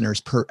 million listeners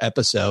per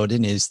episode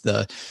and is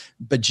the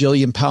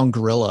bajillion pound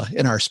gorilla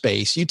in our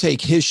space. You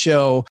take his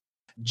show,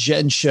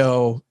 Jen's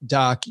show,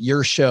 Doc,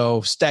 your show,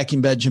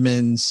 Stacking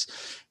Benjamins,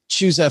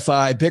 Choose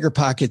FI, Bigger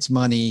Pockets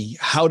Money,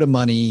 How to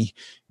Money,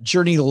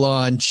 Journey to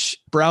Launch,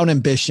 Brown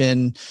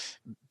Ambition.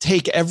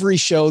 Take every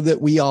show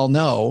that we all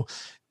know,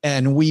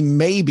 and we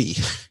maybe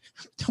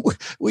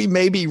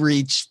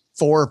reach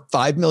 4 or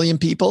 5 million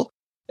people.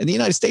 And the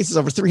United States is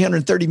over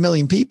 330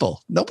 million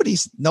people.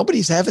 Nobody's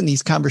having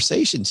these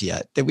conversations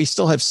yet, that we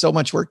still have so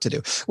much work to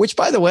do, which,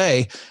 by the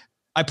way,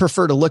 I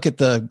prefer to look at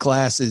the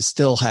glass as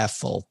still half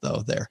full,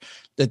 though,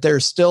 that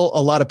there's still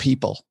a lot of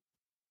people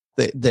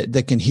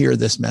that can hear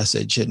this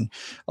message, and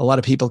a lot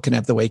of people can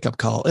have the wake up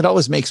call. It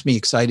always makes me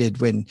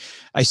excited when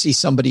I see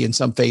somebody in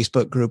some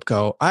Facebook group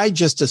go, I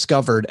just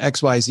discovered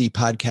XYZ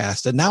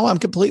podcast and now I'm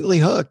completely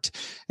hooked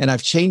and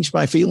I've changed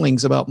my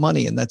feelings about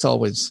money. And that's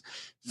always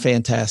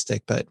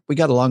fantastic, but we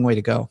got a long way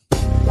to go.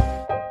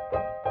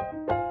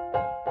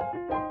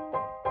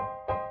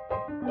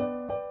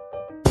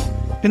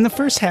 In the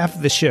first half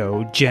of the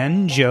show,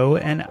 Jen, Joe,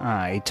 and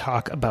I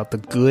talk about the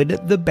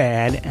good, the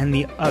bad, and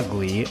the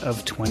ugly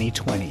of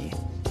 2020.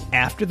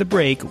 After the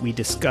break, we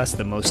discuss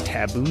the most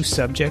taboo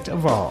subject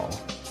of all,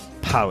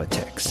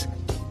 politics.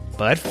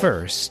 But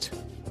first...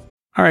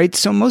 All right,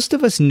 so most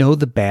of us know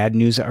the bad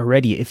news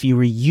already. If you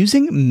were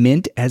using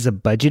Mint as a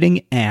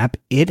budgeting app,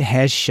 it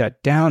has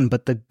shut down.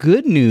 But the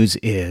good news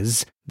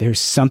is there's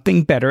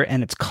something better,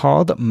 and it's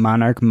called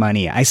Monarch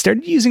Money. I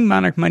started using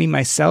Monarch Money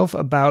myself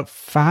about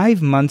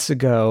 5 months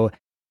ago,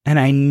 and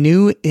I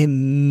knew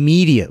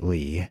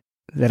immediately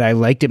that I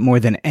liked it more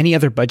than any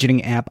other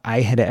budgeting app I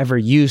had ever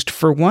used.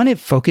 For one, it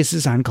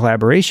focuses on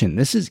collaboration.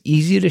 This is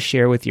easy to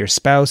share with your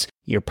spouse,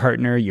 your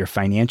partner, your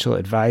financial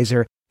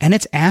advisor. And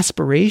it's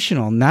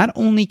aspirational. Not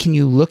only can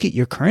you look at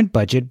your current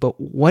budget, but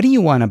what do you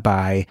want to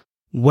buy?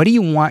 What do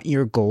you want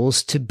your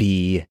goals to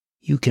be?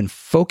 You can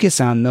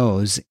focus on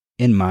those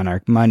in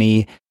Monarch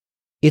Money.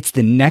 It's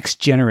the next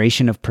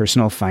generation of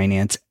personal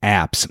finance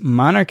apps.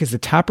 Monarch is the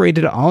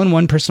top-rated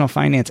all-in-one personal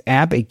finance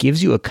app. It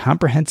gives you a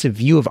comprehensive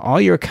view of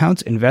all your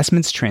accounts,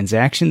 investments,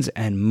 transactions,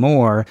 and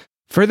more.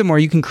 Furthermore,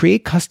 you can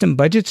create custom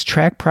budgets,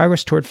 track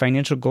progress toward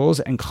financial goals,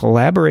 and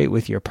collaborate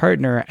with your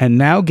partner. And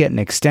now get an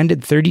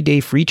extended 30-day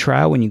free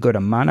trial when you go to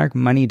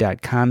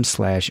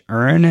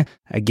monarchmoney.com/earn.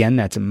 Again,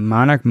 that's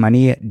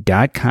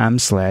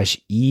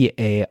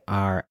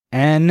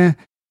monarchmoney.com/EARN.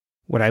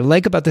 What I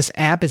like about this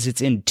app is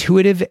it's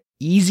intuitive,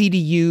 easy to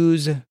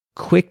use,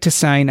 quick to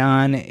sign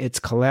on. It's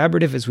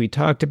collaborative, as we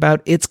talked about.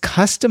 It's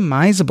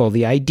customizable.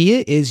 The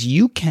idea is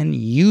you can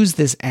use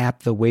this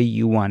app the way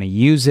you want to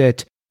use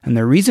it. And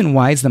the reason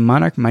why is the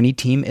Monarch Money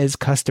team is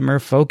customer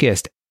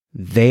focused.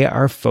 They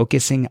are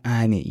focusing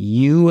on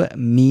you,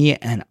 me,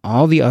 and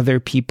all the other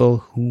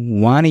people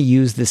who want to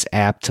use this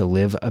app to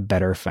live a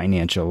better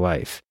financial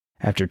life.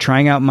 After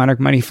trying out Monarch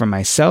Money for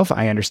myself,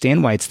 I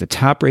understand why it's the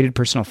top-rated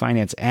personal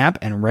finance app.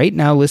 And right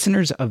now,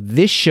 listeners of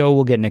this show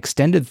will get an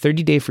extended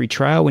 30-day free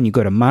trial when you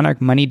go to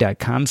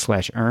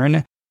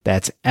monarchmoney.com/earn.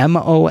 That's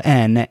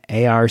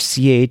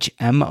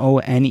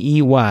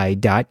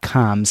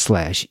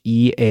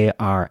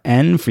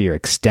monarchmoney.com/EARN for your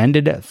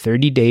extended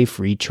 30-day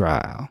free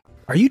trial.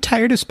 Are you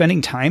tired of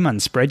spending time on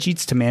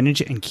spreadsheets to manage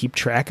and keep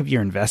track of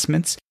your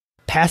investments?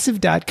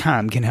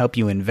 Passive.com can help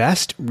you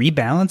invest,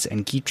 rebalance,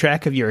 and keep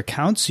track of your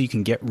accounts so you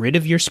can get rid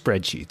of your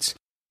spreadsheets.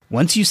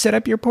 Once you set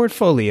up your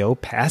portfolio,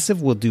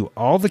 Passive will do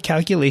all the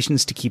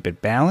calculations to keep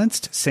it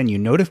balanced, send you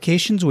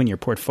notifications when your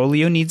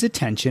portfolio needs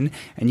attention,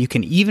 and you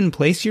can even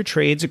place your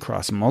trades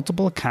across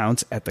multiple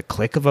accounts at the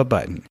click of a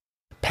button.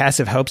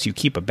 Passive helps you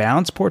keep a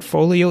balanced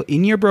portfolio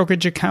in your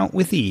brokerage account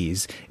with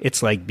ease.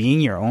 It's like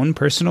being your own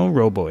personal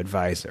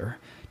robo-advisor.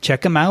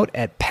 Check them out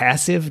at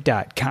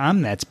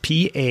passive.com. That's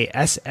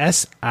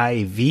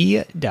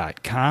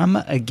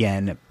PASSIV.com.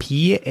 Again,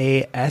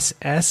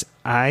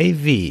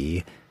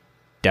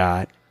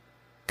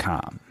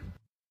 PASSIV.com.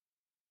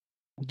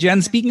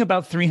 Jen, speaking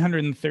about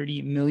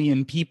 330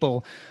 million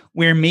people,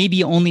 where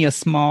maybe only a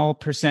small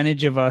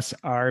percentage of us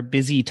are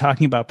busy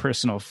talking about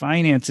personal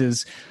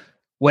finances,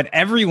 what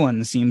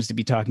everyone seems to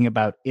be talking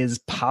about is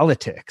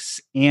politics.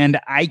 And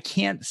I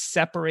can't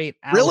separate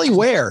out. Really?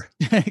 Where?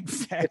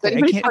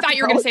 Exactly. I thought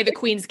you were going to say the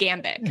Queen's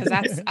Gambit, because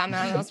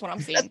that's what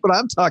I'm seeing. That's what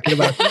I'm talking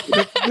about.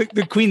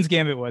 the Queen's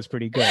Gambit was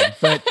pretty good.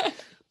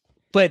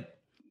 But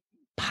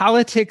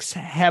politics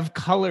have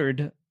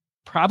colored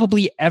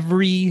probably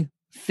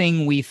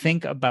everything we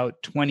think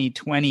about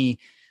 2020.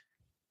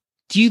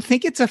 Do you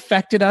think it's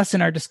affected us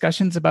in our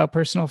discussions about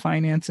personal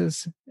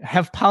finances?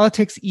 Have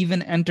politics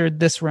even entered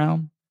this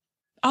realm?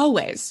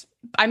 Always.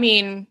 I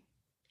mean,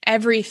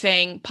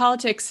 everything.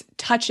 Politics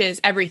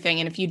touches everything.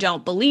 And if you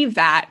don't believe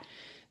that,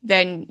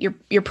 then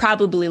you're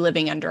probably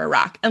living under a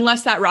rock,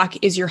 unless that rock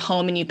is your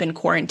home and you've been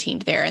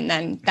quarantined there, and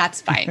then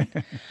that's fine.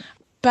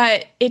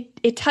 but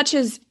it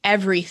touches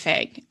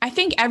everything. I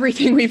think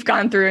everything we've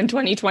gone through in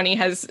 2020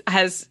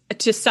 has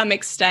to some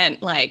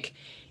extent like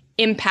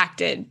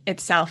impacted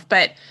itself.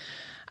 But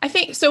I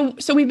think so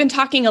we've been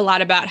talking a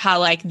lot about how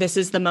like this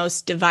is the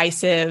most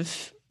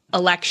divisive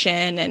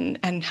election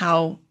and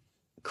how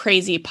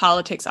crazy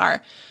politics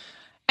are.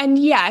 And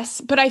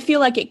yes, but I feel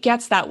like it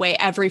gets that way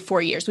every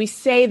 4 years. We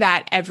say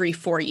that every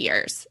 4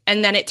 years,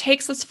 and then it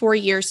takes us 4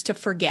 years to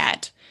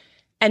forget.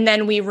 And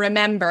then we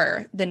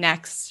remember the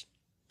next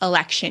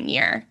election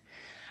year.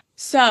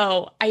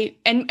 So I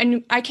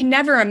can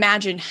never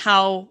imagine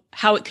how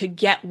it could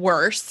get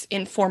worse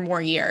in 4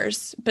 more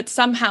years, but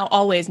somehow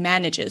always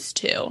manages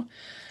to.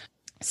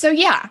 So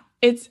yeah,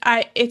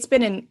 it's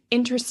been an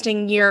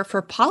interesting year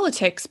for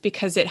politics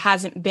because it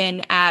hasn't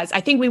been as, I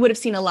think we would have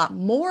seen a lot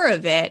more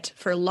of it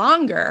for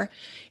longer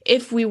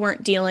if we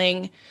weren't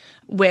dealing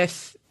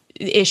with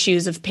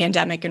issues of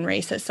pandemic and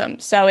racism.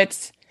 So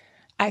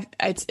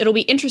it'll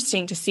be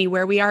interesting to see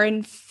where we are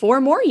in 4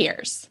 more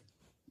years.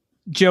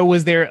 Joe,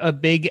 was there a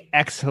big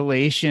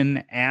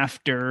exhalation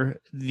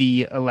after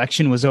the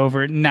election was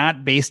over,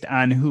 not based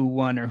on who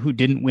won or who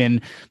didn't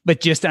win,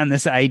 but just on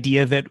this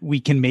idea that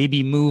we can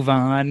maybe move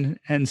on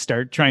and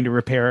start trying to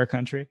repair our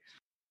country?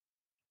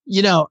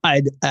 You know,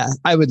 I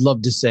would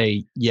love to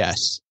say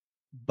yes,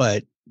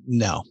 but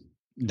no.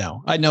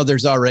 I know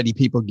there's already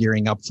people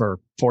gearing up for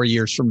 4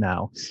 years from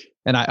now.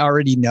 And I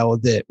already know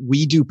that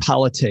we do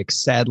politics,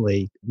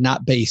 sadly,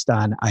 not based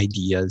on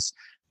ideas,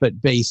 but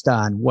based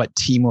on what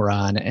team we're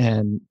on.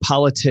 And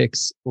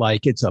politics,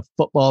 like it's a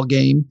football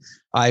game,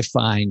 I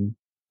find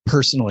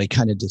personally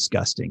kind of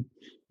disgusting.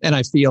 And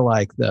I feel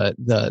like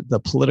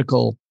the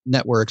political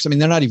networks, I mean,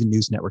 they're not even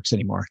news networks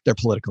anymore. They're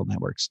political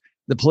networks.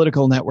 The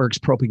political networks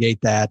propagate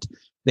that.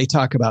 They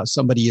talk about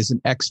somebody is an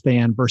X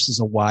fan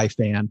versus a Y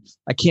fan.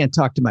 I can't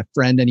talk to my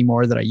friend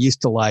anymore that I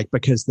used to like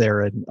because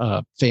they're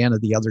a fan of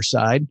the other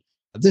side.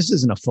 This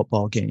isn't a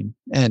football game.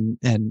 And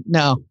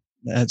no,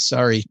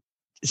 sorry.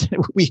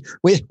 We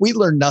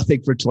learned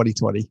nothing from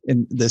 2020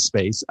 in this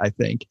space, I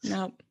think.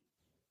 No.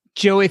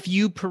 Joe, if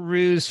you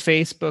peruse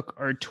Facebook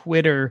or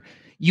Twitter,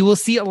 you will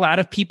see a lot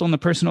of people in the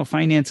personal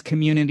finance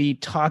community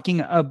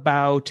talking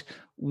about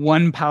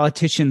one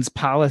politician's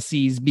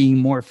policies being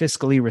more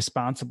fiscally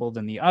responsible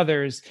than the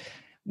others.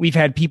 We've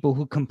had people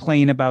who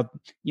complain about,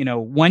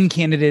 one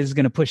candidate is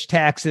going to push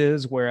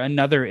taxes where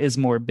another is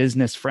more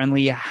business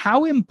friendly.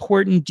 How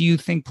important do you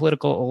think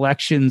political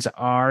elections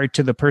are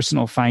to the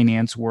personal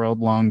finance world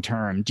long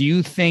term? Do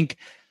you think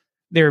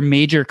there are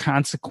major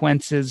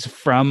consequences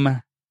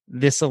from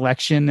this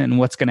election and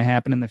what's going to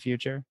happen in the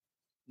future?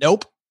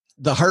 Nope.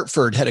 The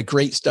Hartford had a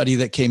great study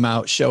that came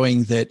out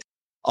showing that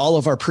all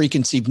of our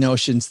preconceived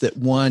notions that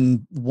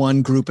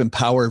one group in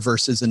power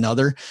versus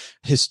another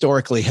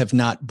historically have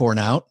not borne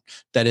out.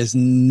 That has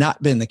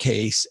not been the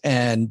case.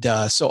 And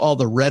so all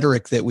the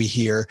rhetoric that we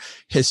hear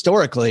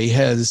historically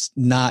has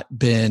not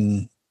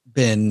been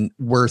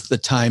worth the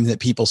time that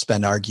people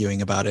spend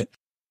arguing about it.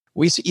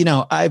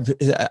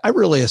 I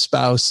really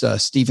espouse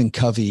Stephen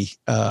Covey,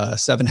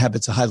 7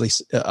 Habits of Highly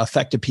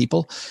Effective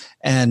People.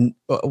 And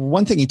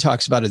one thing he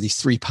talks about are these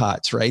 3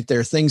 pots, right? There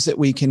are things that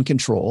we can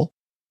control.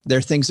 There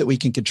are things that we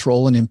can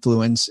control and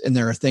influence, and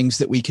there are things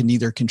that we can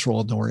neither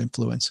control nor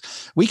influence.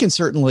 We can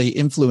certainly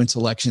influence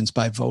elections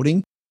by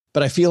voting,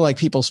 but I feel like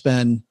people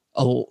spent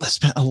a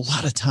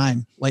lot of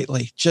time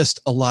lately, just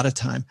a lot of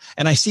time.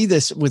 And I see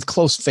this with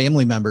close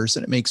family members,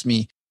 and it makes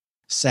me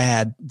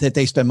sad that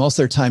they spend most of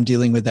their time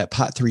dealing with that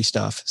pot 3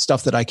 stuff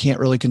that I can't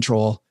really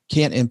control,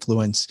 can't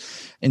influence,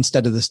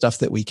 instead of the stuff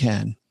that we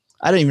can.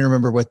 I don't even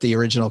remember what the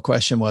original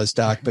question was,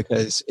 Doc,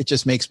 because it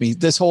just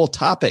this whole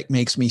topic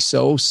makes me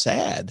so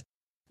sad.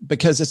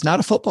 Because it's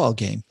not a football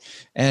game,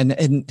 and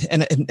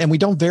we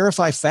don't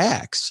verify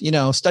facts.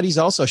 Studies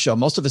also show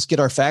most of us get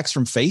our facts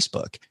from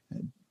Facebook.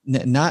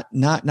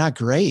 Not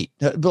great.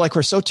 But like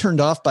we're so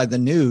turned off by the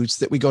news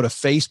that we go to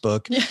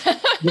Facebook,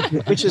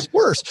 which is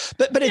worse.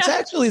 But it's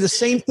actually the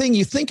same thing.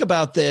 You think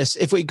about this.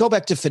 If we go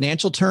back to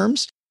financial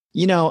terms,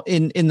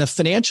 in the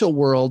financial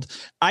world,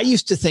 I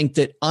used to think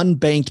that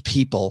unbanked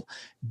people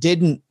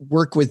didn't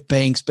work with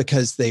banks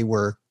because they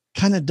were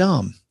kind of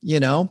dumb,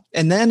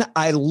 and then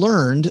I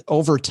learned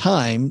over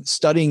time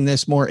studying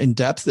this more in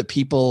depth that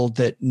people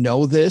that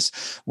know this,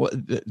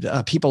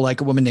 people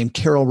like a woman named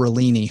Carol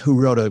Rollini, who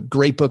wrote a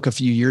great book a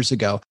few years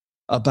ago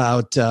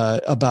about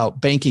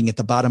banking at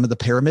the bottom of the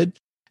pyramid.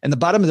 And the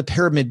bottom of the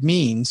pyramid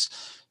means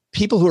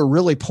people who are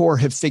really poor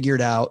have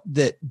figured out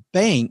that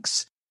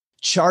banks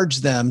charge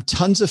them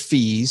tons of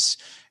fees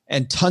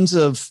and tons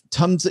of,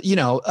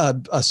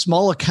 a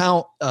small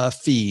account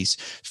fees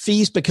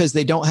because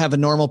they don't have a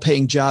normal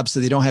paying job. So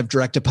they don't have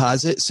direct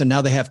deposit. So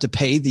now they have to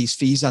pay these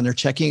fees on their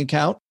checking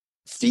account.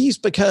 Fees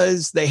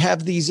because they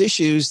have these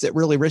issues that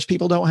really rich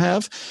people don't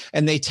have.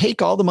 And they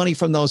take all the money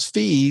from those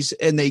fees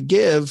and they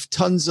give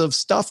tons of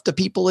stuff to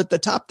people at the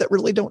top that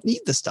really don't need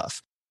the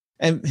stuff.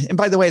 And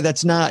by the way,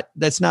 that's not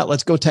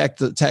let's go tax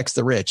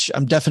the rich.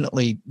 I'm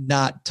definitely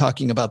not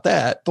talking about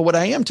that. But what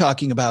I am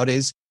talking about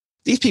is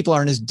these people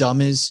aren't as dumb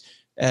as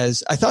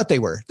as I thought they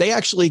were. They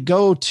actually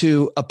go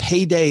to a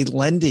payday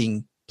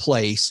lending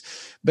place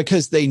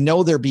because they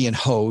know they're being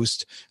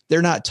hosed.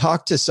 They're not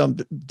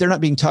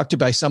being talked to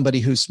by somebody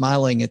who's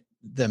smiling at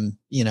them,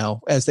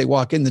 as they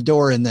walk in the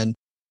door and then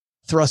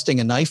thrusting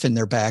a knife in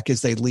their back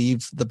as they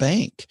leave the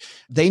bank.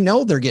 They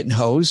know they're getting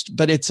hosed,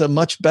 but it's a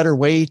much better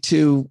way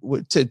to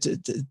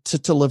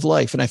live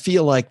life. And I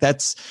feel like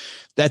that's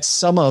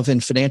some of, in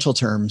financial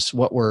terms,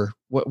 what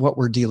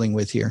we're dealing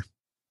with here.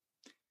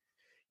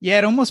 Yeah,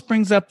 it almost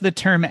brings up the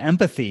term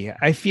empathy.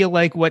 I feel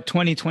like what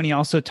 2020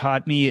 also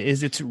taught me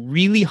is it's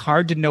really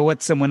hard to know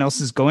what someone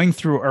else is going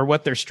through or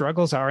what their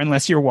struggles are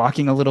unless you're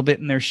walking a little bit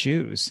in their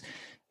shoes.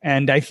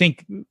 And I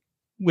think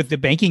with the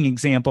banking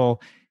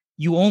example,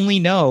 you only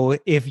know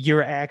if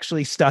you're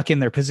actually stuck in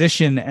their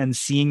position and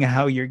seeing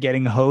how you're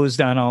getting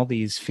hosed on all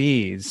these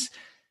fees.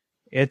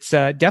 It's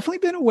definitely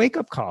been a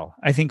wake-up call,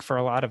 I think, for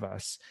a lot of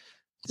us.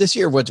 This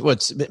year,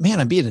 man,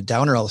 I'm being a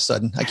downer all of a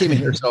sudden. I came in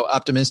here so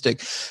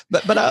optimistic,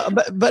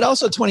 but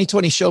also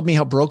 2020 showed me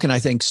how broken I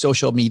think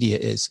social media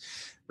is,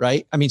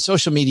 right? I mean,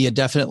 social media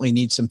definitely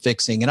needs some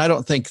fixing. And I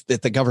don't think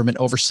that the government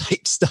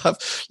oversight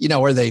stuff,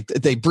 where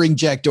they bring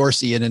Jack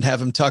Dorsey in and have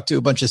him talk to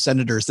a bunch of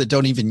senators that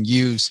don't even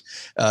use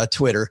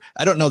Twitter.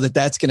 I don't know that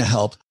that's going to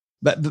help,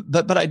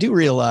 but I do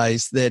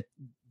realize that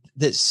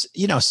this,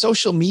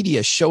 social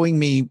media showing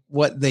me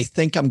what they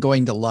think I'm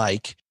going to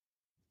like,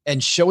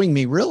 and showing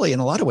me really in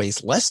a lot of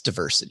ways less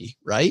diversity,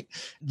 right?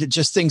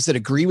 Just things that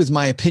agree with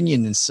my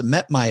opinion and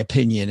cement my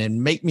opinion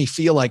and make me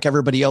feel like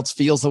everybody else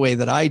feels the way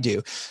that I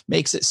do,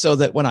 makes it so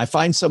that when I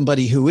find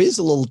somebody who is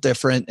a little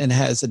different and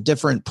has a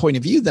different point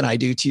of view than I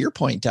do, to your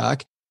point,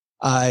 Doc,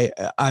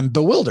 I'm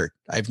bewildered.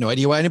 I have no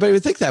idea why anybody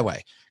would think that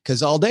way,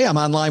 because all day I'm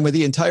online with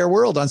the entire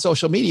world on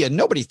social media.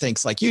 Nobody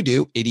thinks like you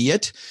do,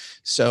 idiot.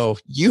 So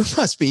you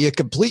must be a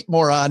complete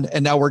moron.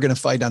 And now we're going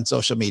to fight on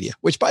social media,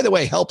 which, by the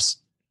way, helps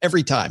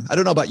every time. I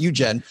don't know about you,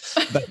 Jen,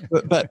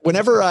 but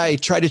whenever I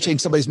try to change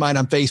somebody's mind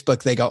on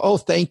Facebook, they go, "Oh,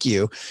 thank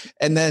you."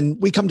 And then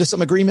we come to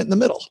some agreement in the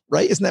middle,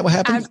 right? Isn't that what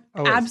happens?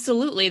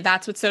 Absolutely.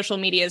 That's what social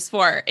media is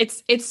for.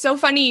 It's so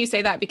funny you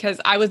say that,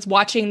 because I was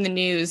watching the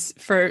news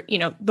for,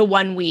 the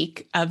 1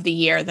 week of the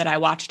year that I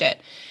watched it.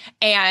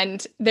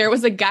 And there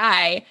was a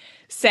guy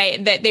say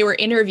that they were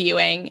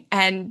interviewing,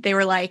 and they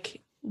were like,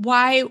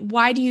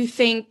 why do you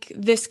think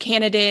this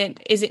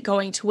candidate isn't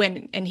going to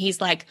win? And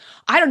he's like,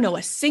 I don't know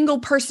a single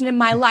person in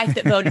my life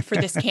that voted for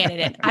this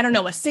candidate. I don't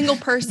know a single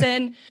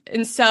person.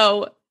 And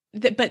so,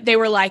 but they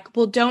were like,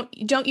 well, don't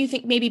you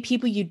think maybe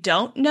people you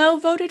don't know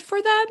voted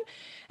for them?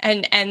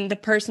 And the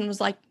person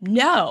was like,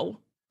 no.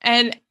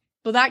 And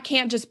well, that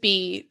can't just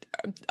be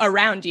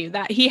around you.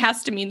 That he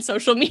has to mean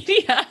social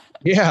media.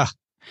 Yeah.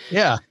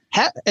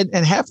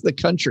 And half the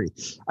country.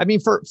 I mean,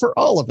 for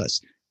all of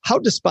us, how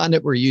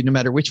despondent were you, no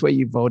matter which way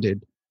you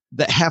voted,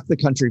 that half the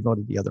country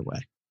voted the other way,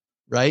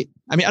 right?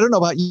 I mean, I don't know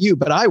about you,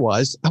 but I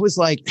was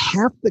like,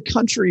 half the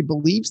country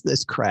believes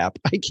this crap.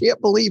 I can't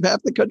believe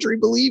half the country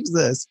believes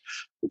this.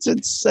 It's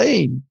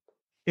insane.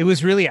 It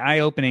was really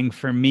eye-opening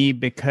for me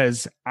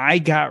because I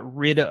got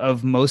rid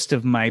of most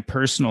of my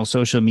personal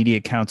social media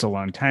accounts a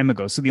long time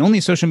ago. So the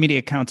only social media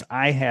accounts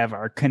I have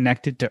are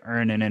connected to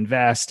Earn and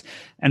Invest,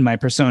 and my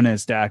persona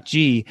is Doc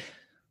G,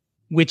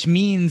 which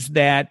means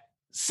that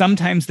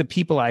sometimes the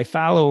people I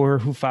follow or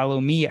who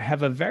follow me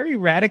have a very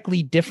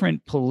radically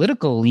different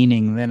political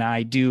leaning than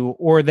I do,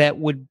 or that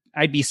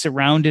I'd be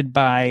surrounded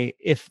by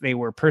if they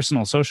were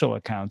personal social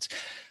accounts.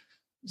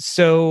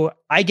 So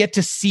I get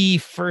to see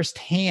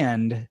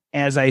firsthand,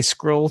 as I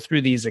scroll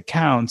through these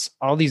accounts,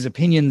 all these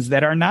opinions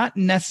that are not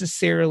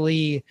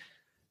necessarily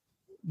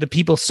the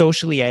people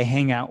socially I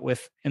hang out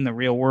with in the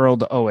real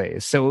world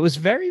always. So it was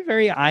very,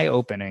 very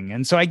eye-opening.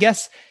 And so I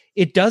guess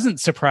it doesn't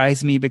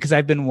surprise me, because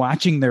I've been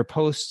watching their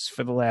posts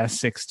for the last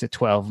 6 to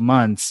 12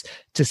 months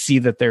to see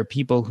that there are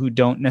people who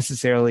don't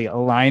necessarily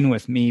align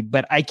with me.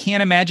 But I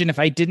can't imagine, if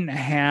I didn't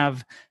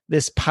have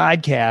this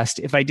podcast,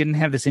 if I didn't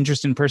have this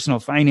interest in personal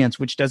finance,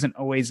 which doesn't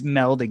always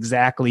meld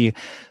exactly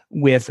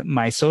with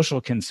my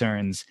social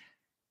concerns,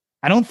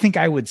 I don't think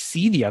I would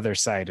see the other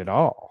side at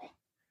all.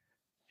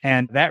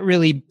 And that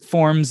really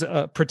forms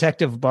a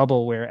protective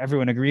bubble where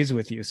everyone agrees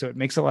with you. So it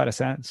makes a lot of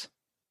sense.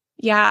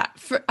 Yeah.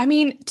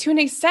 To an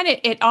extent,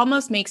 it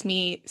almost makes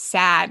me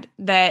sad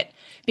that,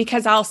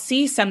 because I'll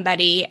see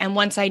somebody, and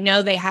once I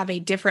know they have a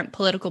different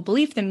political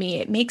belief than me,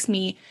 it makes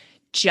me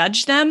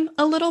judge them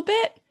a little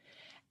bit.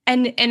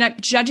 And I'm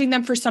judging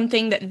them for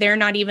something that they're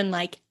not even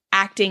like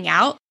acting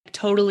out,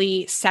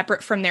 totally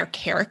separate from their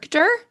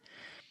character.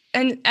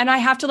 And I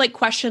have to like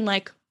question,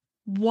 like,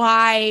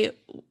 why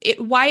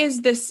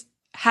is this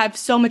have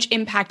so much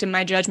impact in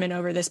my judgment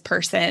over this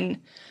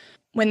person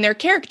when their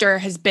character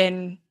has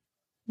been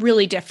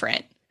really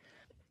different?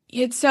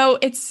 It's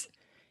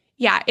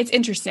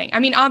interesting. I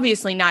mean,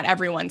 obviously not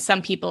everyone.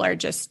 Some people are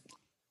just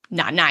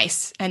not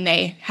nice, and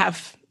they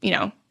have,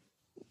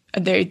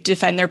 they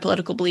defend their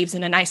political beliefs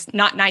in a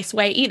not nice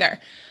way either.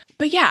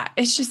 But yeah,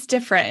 it's just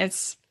different.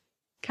 It's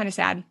kind of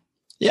sad.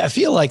 Yeah, I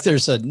feel like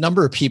there's a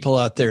number of people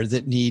out there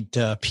that need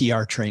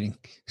PR training.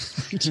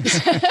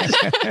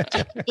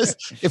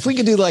 If we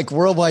could do like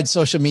worldwide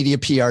social media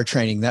PR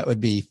training, that would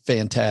be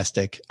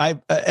fantastic.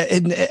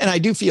 And I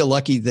do feel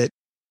lucky that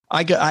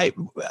I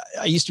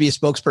used to be a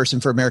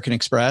spokesperson for American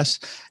Express,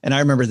 and I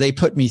remember they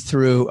put me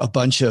through a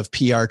bunch of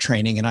PR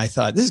training, and I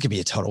thought this is going to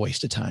be a total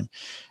waste of time.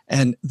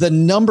 And the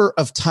number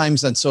of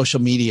times on social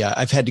media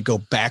I've had to go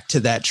back to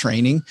that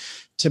training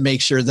to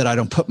make sure that I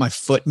don't put my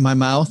foot in my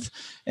mouth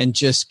and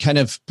just kind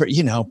of,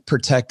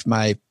 protect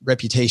my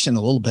reputation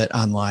a little bit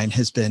online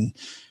has been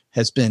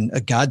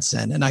a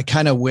godsend. And I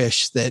kind of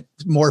wish that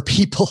more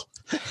people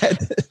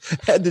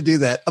had to do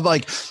that. I'm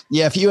like,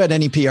 yeah, if you had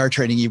any PR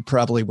training, you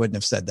probably wouldn't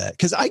have said that.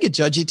 Cause I get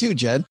judgy too,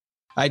 Jen.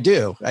 I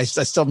do. I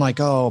still am like,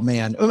 oh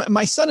man,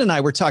 my son and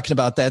I were talking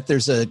about that.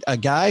 There's a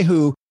guy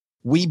who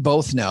we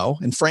both know,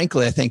 and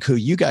frankly, I think who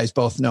you guys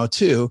both know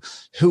too,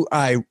 who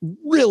I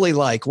really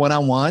like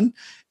one-on-one.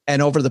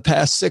 And over the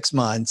past 6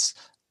 months,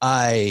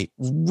 I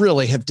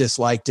really have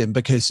disliked him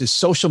because his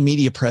social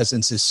media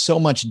presence is so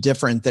much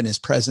different than his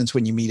presence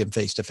when you meet him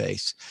face to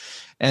face.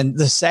 And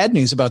the sad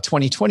news about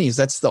 2020 is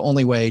that's the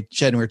only way,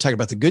 Jen, we were talking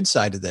about the good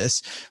side of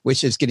this,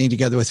 which is getting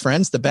together with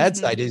friends. The bad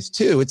side is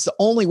too. It's the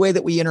only way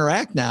that we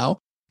interact now.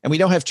 And we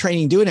don't have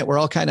training doing it. We're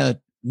all kind of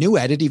new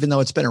at it, even though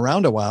it's been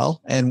around a while,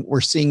 and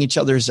we're seeing each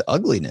other's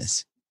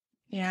ugliness.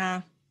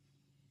 Yeah.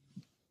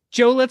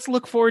 Joe, let's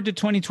look forward to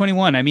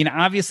 2021. I mean,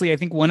 obviously, I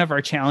think one of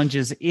our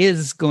challenges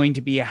is going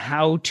to be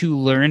how to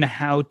learn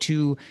how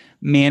to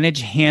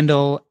manage,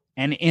 handle,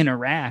 and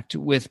interact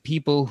with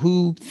people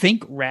who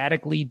think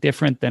radically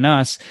different than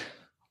us.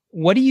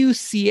 What do you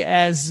see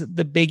as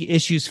the big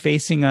issues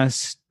facing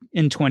us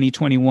in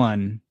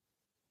 2021?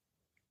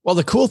 Well,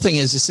 the cool thing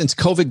is since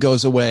COVID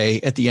goes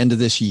away at the end of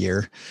this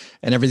year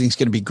and everything's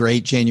going to be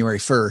great January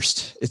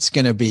 1st, it's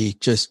going to be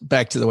just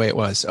back to the way it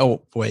was.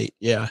 Oh, wait.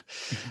 Yeah.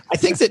 I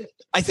think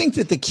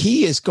that the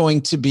key is going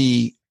to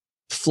be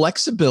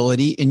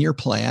flexibility in your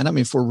plan. I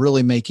mean, if we're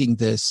really making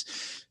this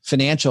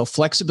financial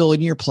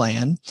flexibility in your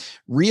plan,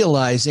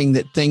 realizing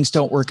that things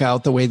don't work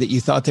out the way that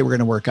you thought they were going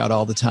to work out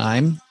all the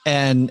time,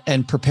 and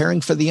preparing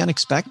for the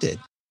unexpected.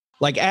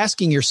 Like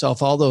asking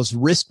yourself all those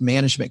risk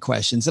management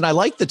questions. And I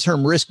like the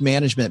term risk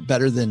management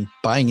better than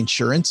buying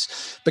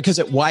insurance because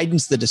it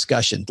widens the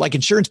discussion. Like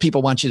insurance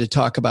people want you to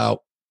talk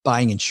about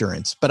buying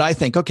insurance. But I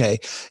think, okay,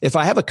 if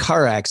I have a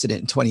car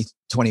accident in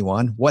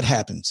 2021, what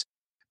happens?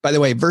 By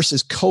the way,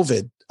 versus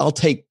COVID, I'll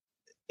take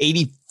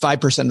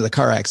 85% of the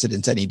car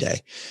accidents any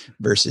day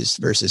versus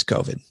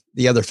COVID.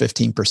 The other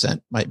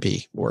 15% might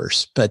be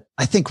worse. But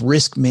I think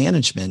risk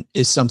management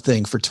is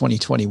something for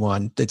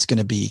 2021 that's going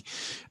to be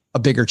a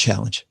bigger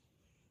challenge.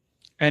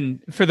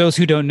 And for those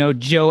who don't know,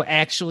 Joe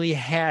actually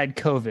had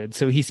COVID.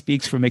 So he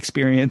speaks from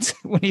experience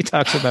when he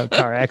talks about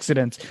car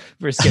accidents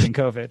versus getting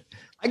COVID.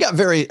 I got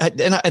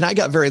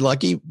very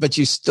lucky, but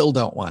you still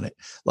don't want it.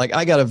 Like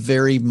I got a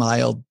very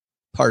mild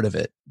part of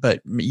it,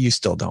 but you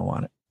still don't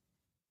want it.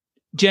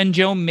 Jen,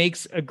 Joe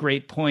makes a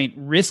great point.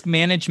 Risk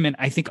management,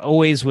 I think,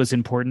 always was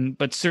important,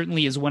 but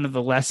certainly is one of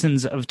the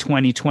lessons of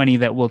 2020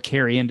 that will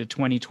carry into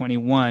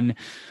 2021.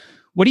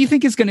 What do you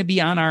think is going to be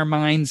on our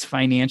minds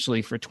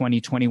financially for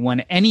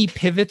 2021? Any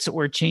pivots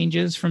or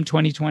changes from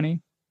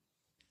 2020?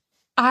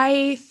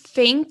 I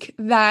think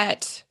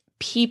that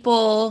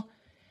people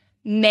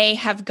may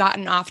have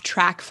gotten off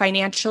track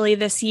financially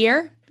this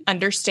year,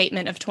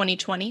 understatement of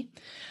 2020.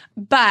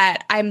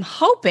 But I'm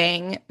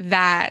hoping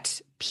that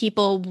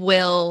people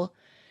will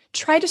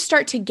try to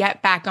start to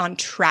get back on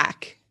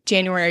track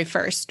January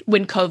 1st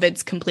when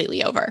COVID's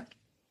completely over.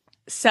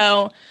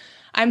 So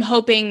I'm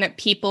hoping that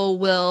people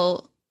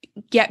will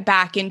get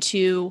back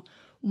into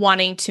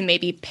wanting to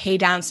maybe pay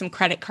down some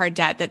credit card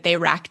debt that they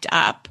racked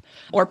up,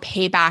 or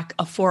pay back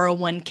a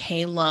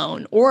 401k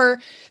loan, or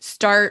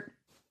start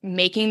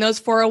making those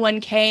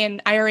 401k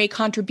and IRA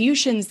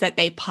contributions that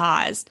they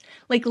paused,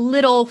 like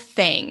little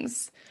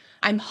things.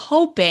 I'm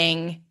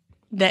hoping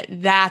that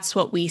that's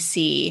what we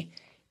see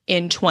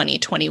in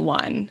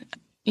 2021,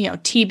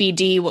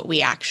 TBD what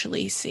we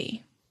actually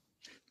see.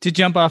 To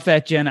jump off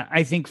that, Jen,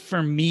 I think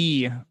for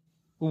me,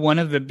 one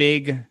of the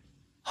big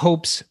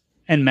hopes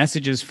and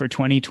messages for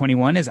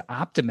 2021 is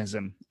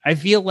optimism. I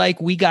feel like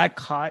we got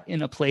caught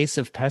in a place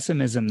of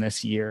pessimism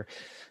this year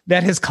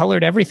that has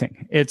colored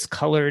everything. It's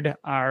colored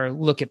our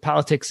look at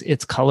politics.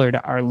 It's colored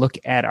our look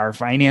at our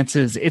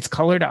finances. It's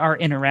colored our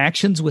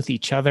interactions with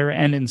each other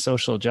and in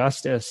social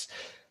justice.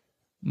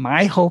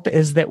 My hope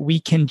is that we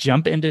can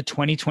jump into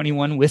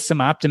 2021 with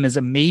some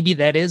optimism. Maybe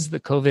that is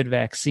the COVID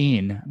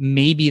vaccine.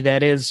 Maybe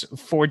that is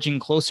forging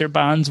closer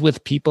bonds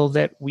with people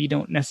that we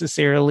don't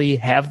necessarily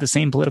have the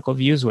same political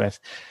views with.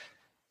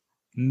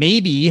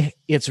 Maybe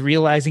it's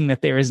realizing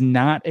that there is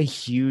not a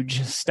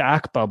huge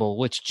stock bubble,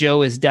 which,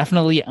 Joe, is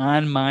definitely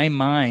on my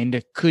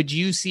mind. Could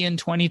you see in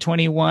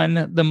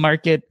 2021 the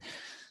market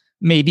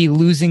maybe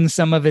losing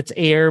some of its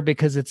air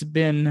because it's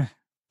been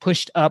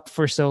pushed up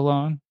for so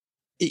long?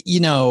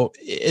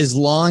 As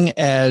long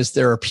as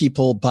there are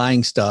people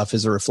buying stuff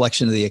as a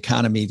reflection of the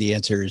economy, the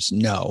answer is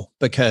no,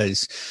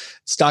 because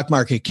stock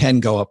market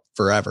can go up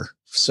forever.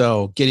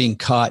 So getting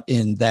caught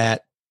in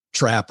that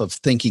trap of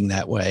thinking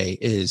that way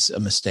is a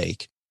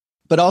mistake.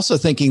 But also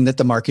thinking that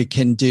the market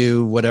can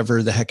do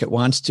whatever the heck it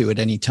wants to at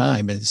any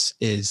time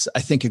is I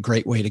think, a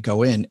great way to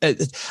go in.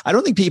 I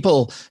don't think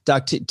people,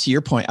 Doc, to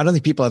your point, I don't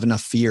think people have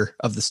enough fear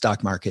of the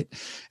stock market.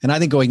 And I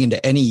think going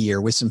into any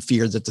year with some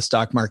fear that the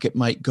stock market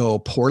might go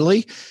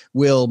poorly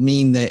will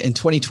mean that in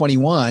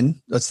 2021,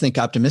 let's think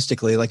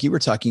optimistically, like you were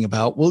talking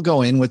about, we'll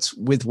go in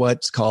with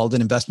what's called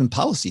an investment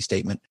policy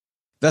statement.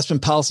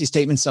 Investment policy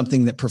statement,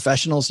 something that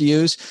professionals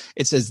use.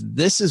 It says,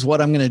 this is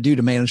what I'm going to do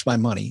to manage my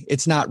money.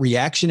 It's not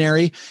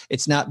reactionary.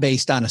 It's not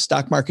based on a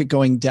stock market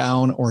going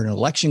down or an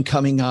election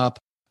coming up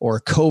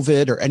or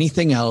COVID or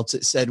anything else.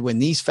 It said, when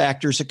these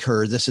factors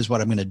occur, this is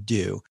what I'm going to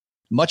do.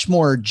 Much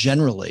more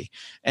generally.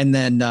 And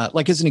then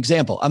like as an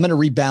example, I'm going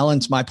to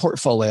rebalance my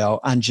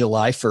portfolio on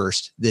July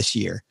 1st this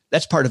year.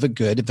 That's part of a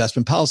good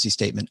investment policy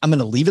statement. I'm going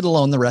to leave it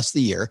alone the rest of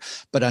the year,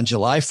 but on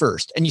July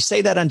 1st, and you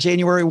say that on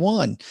January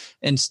 1,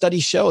 and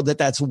studies show that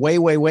that's way,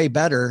 way, way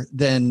better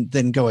than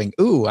going,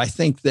 ooh, I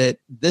think that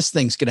this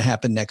thing's going to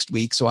happen next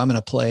week, so I'm going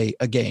to play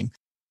a game.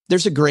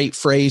 There's a great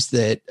phrase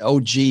that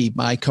OG,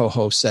 my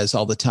co-host, says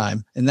all the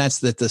time, and that's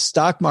that the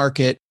stock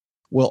market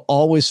will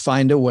always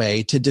find a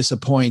way to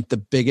disappoint the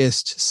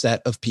biggest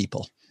set of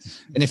people.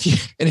 And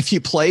if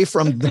you play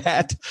from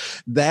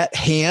that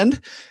hand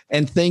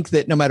and think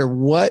that no matter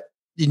what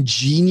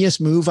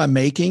ingenious move I'm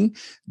making,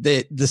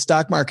 that the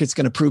stock market's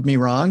going to prove me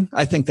wrong,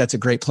 I think that's a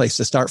great place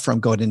to start from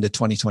going into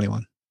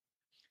 2021.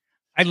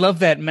 I love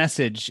that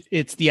message.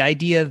 It's the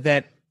idea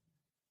that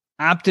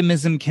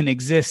optimism can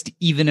exist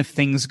even if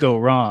things go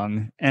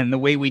wrong. And the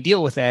way we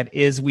deal with that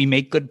is we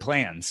make good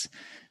plans.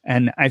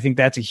 And I think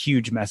that's a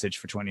huge message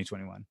for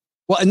 2021.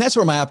 Well, and that's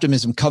where my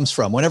optimism comes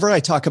from. Whenever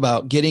I talk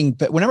about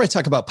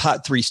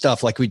pot 3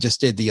 stuff like we just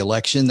did the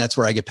election, that's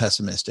where I get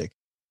pessimistic.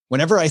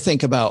 Whenever I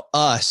think about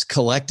us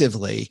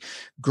collectively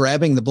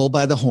grabbing the bull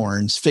by the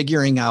horns,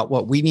 figuring out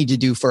what we need to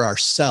do for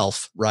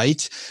ourselves,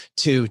 right?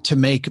 To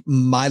make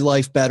my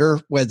life better,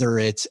 whether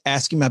it's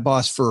asking my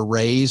boss for a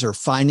raise or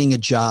finding a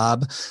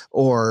job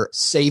or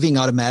saving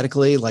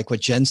automatically, like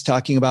what Jen's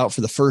talking about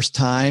for the first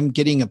time,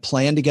 getting a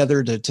plan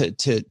together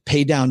to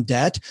pay down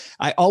debt.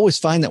 I always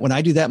find that when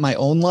I do that in my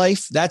own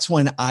life, that's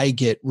when I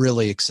get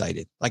really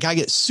excited. Like I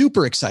get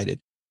super excited.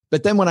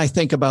 But then when I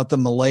think about the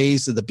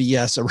malaise of the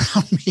BS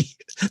around me,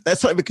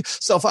 that's why.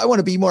 So if I want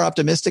to be more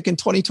optimistic in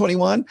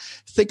 2021,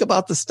 think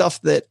about the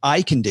stuff that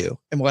I can do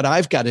and what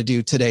I've got to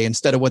do today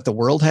instead of what the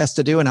world has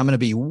to do. And I'm going to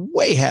be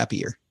way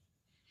happier.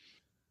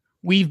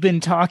 We've been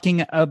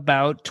talking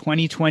about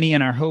 2020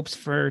 and our hopes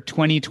for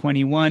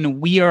 2021.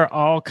 We are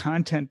all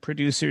content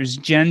producers.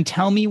 Jen,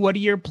 tell me, what are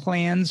your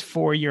plans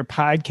for your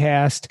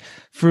podcast,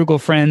 Frugal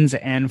Friends,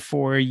 and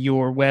for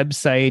your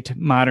website,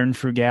 Modern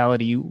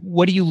Frugality?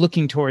 What are you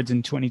looking towards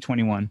in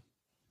 2021?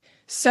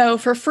 So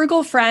for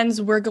Frugal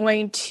Friends, we're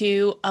going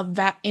to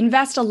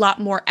invest a lot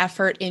more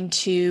effort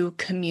into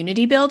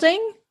community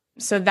building.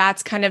 So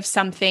that's kind of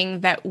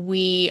something that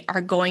we are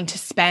going to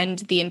spend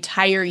the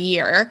entire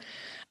year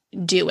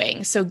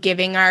doing. So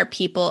giving our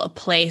people a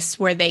place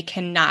where they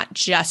can not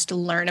just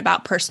learn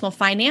about personal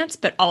finance,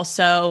 but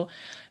also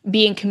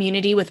be in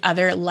community with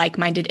other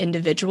like-minded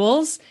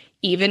individuals,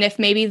 even if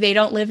maybe they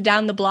don't live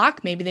down the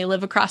block, maybe they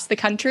live across the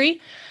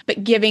country,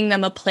 but giving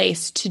them a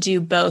place to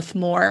do both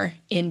more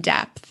in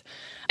depth.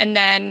 And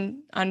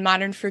then on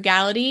Modern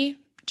Frugality,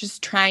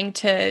 just trying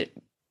to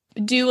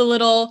do a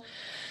little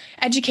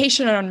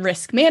education on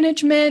risk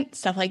management,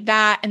 stuff like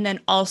that. And then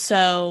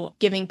also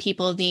giving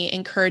people the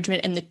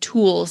encouragement and the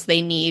tools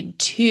they need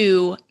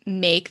to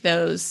make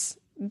those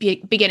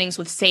beginnings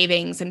with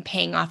savings and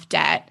paying off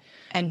debt,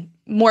 and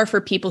more for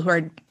people who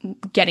are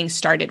getting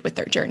started with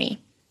their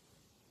journey.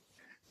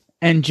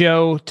 And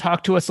Joe,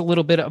 talk to us a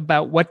little bit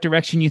about what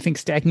direction you think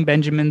Stacking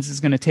Benjamins is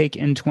going to take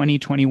in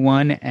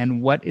 2021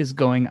 and what is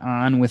going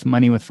on with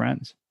Money with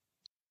Friends.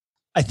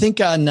 I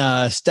think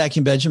on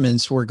Stacking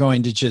Benjamins, we're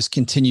going to just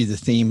continue the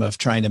theme of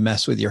trying to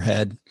mess with your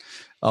head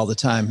all the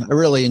time. I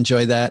really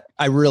enjoy that.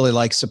 I really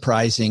like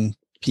surprising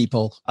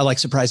people. I like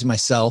surprising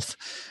myself.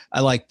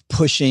 I like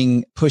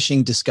pushing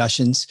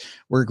discussions.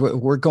 We're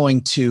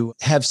going to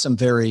have some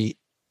very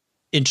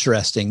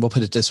interesting, we'll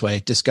put it this way,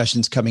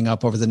 discussions coming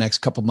up over the next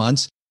couple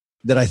months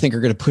that I think are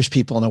going to push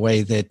people in a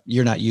way that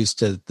you're not used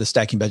to the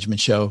Stacking Benjamin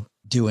show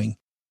doing.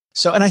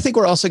 So, and I think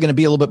we're also going to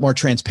be a little bit more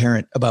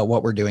transparent about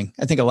what we're doing.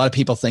 I think a lot of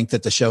people think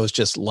that the show is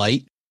just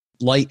light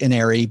and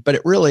airy, but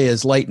it really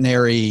is light and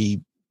airy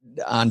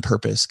on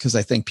purpose, because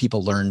I think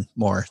people learn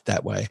more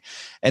that way.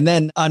 And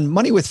then on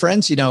Money with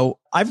Friends,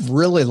 I've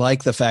really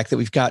liked the fact that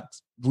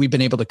we've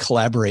been able to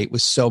collaborate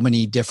with so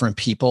many different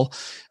people.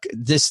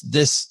 This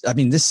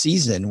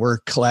season, we're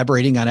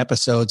collaborating on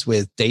episodes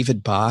with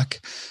David Bach,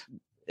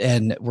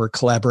 and we're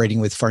collaborating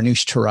with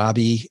Farnoosh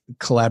Torabi,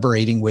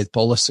 collaborating with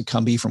Bola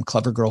Succumbi from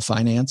Clever Girl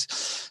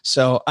Finance.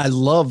 So I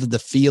love the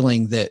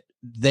feeling that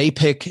they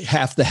pick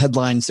half the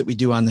headlines that we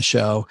do on the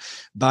show.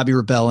 Bobby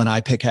Rebell and I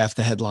pick half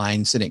the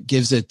headlines, and it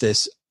gives it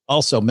this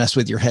also mess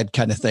with your head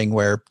kind of thing,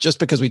 where just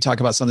because we talk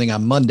about something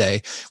on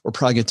Monday, we're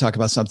probably going to talk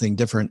about something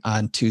different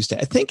on Tuesday.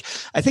 I think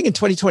in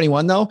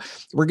 2021, though,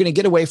 we're going to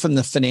get away from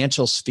the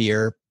financial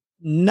sphere,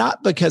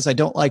 not because I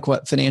don't like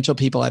what financial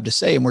people have to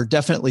say, and we're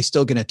definitely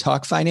still going to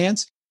talk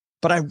finance,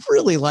 but I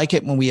really like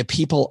it when we have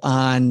people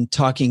on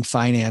talking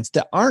finance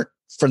that aren't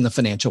from the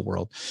financial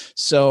world.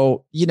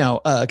 So,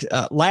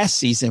 last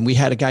season we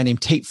had a guy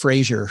named Tate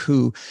Frazier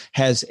who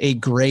has a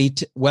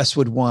great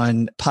Westwood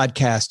One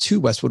podcast, 2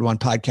 Westwood One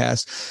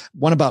podcasts,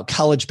 one about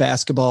college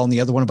basketball and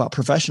the other one about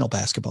professional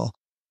basketball.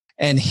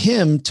 And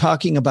him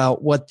talking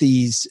about what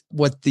these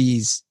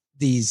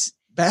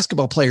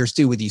basketball players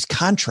do with these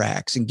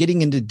contracts and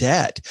getting into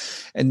debt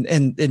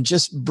and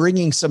just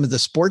bringing some of the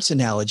sports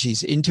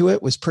analogies into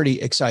it was pretty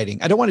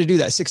exciting. I don't want to do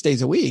that 6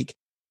 days a week,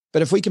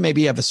 but if we can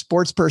maybe have a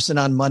sports person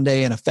on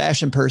Monday and a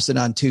fashion person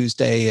on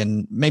Tuesday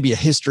and maybe a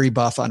history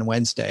buff on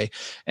Wednesday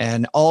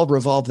and all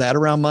revolve that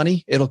around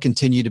money, it'll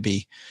continue to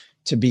be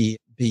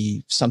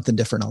something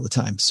different all the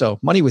time. So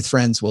Money with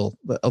Friends will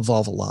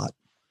evolve a lot.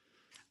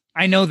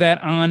 I know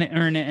that on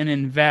Earn and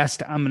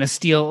Invest, I'm going to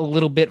steal a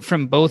little bit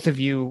from both of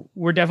you.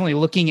 We're definitely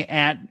looking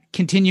at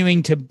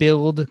continuing to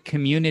build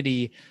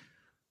community,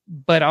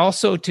 but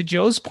also, to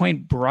Joe's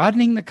point,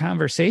 broadening the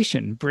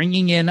conversation,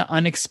 bringing in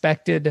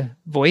unexpected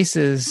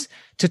voices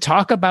to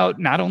talk about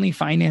not only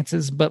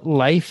finances, but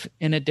life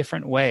in a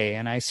different way.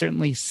 And I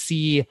certainly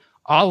see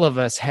all of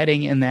us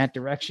heading in that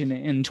direction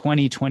in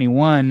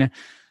 2021.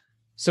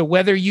 So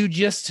whether you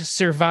just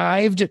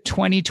survived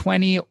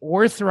 2020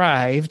 or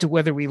thrived,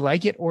 whether we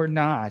like it or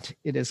not,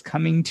 it is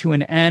coming to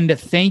an end.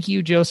 Thank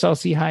you, Joe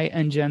Saul-Sehy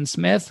and Jen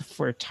Smith,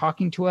 for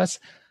talking to us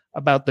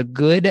about the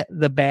good,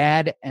 the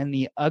bad, and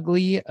the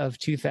ugly of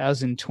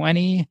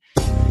 2020.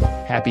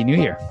 Happy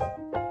New Year.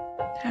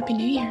 Happy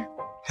New Year.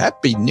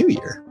 Happy New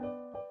Year.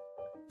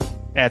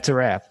 That's a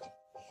wrap.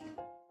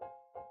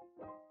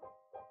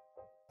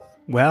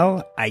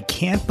 Well, I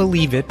can't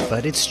believe it,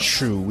 but it's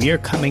true. We are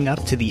coming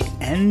up to the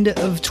end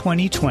of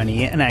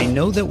 2020, and I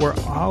know that we're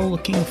all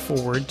looking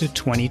forward to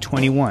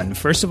 2021.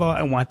 First of all,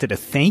 I wanted to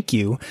thank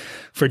you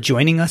for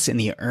joining us in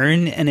the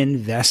Earn and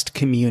Invest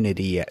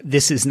community.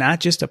 This is not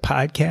just a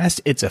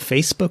podcast. It's a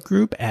Facebook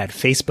group at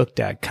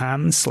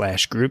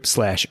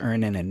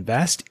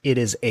facebook.com/group/earnandinvest. It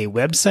is a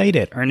website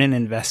at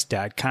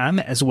earnandinvest.com,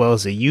 as well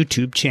as a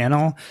YouTube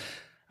channel.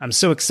 I'm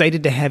so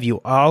excited to have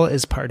you all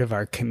as part of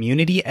our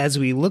community. As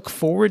we look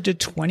forward to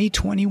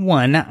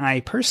 2021, I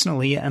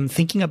personally am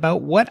thinking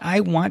about what I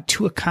want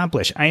to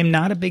accomplish. I am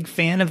not a big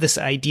fan of this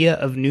idea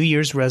of New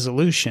Year's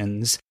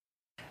resolutions,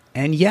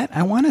 and yet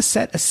I want to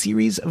set a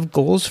series of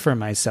goals for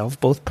myself,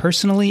 both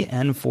personally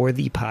and for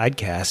the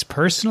podcast.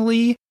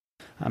 Personally,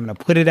 I'm going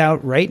to put it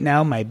out right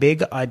now. My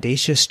big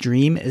audacious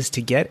dream is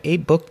to get a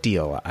book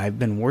deal. I've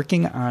been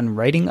working on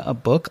writing a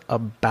book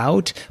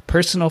about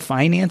personal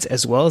finance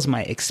as well as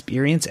my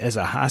experience as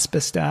a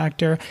hospice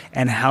doctor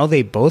and how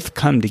they both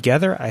come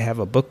together. I have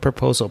a book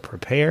proposal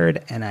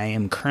prepared and I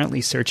am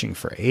currently searching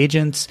for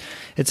agents.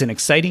 It's an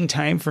exciting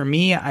time for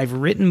me. I've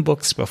written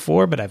books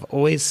before, but I've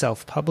always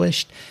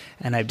self-published,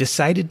 and I've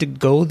decided to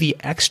go the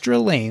extra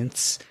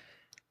lengths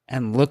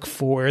and look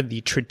for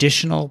the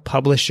traditional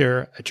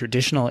publisher, a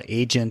traditional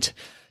agent,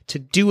 to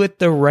do it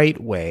the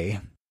right way.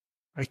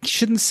 I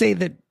shouldn't say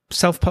that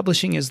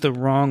self-publishing is the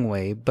wrong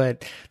way,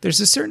 but there's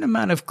a certain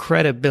amount of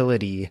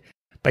credibility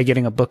by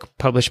getting a book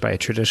published by a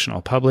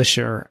traditional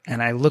publisher,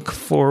 and I look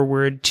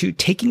forward to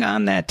taking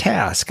on that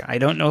task. I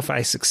don't know if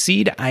I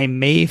succeed. I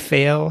may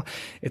fail.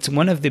 It's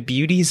one of the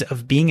beauties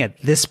of being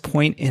at this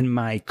point in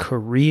my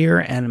career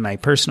and my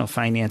personal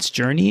finance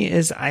journey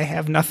is I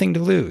have nothing to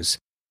lose.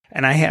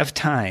 And I have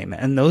time.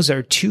 And those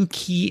are 2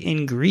 key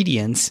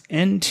ingredients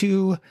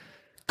into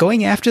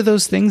going after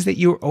those things that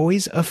you're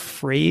always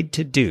afraid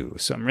to do.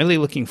 So I'm really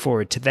looking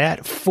forward to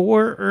that.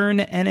 For Earn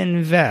and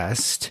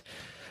Invest,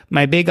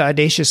 my big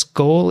audacious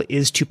goal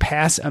is to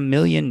pass 1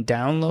 million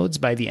downloads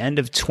by the end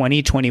of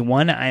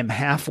 2021. I'm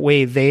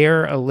halfway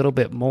there, a little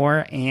bit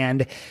more.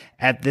 And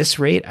at this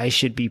rate, I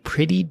should be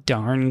pretty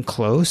darn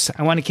close.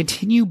 I want to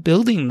continue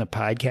building the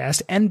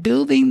podcast and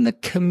building the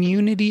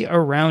community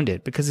around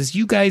it, because as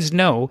you guys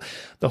know,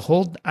 the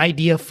whole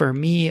idea for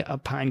me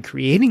upon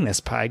creating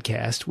this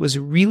podcast was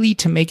really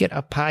to make it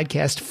a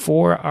podcast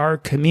for our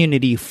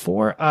community,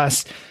 for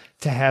us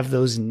to have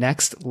those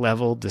next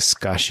level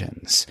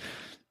discussions.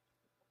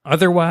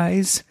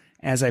 Otherwise,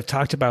 as I've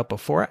talked about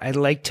before, I'd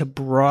like to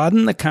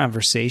broaden the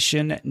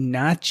conversation,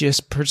 not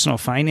just personal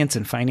finance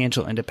and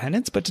financial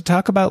independence, but to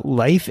talk about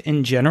life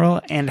in general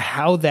and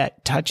how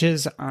that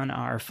touches on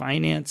our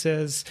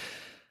finances.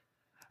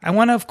 I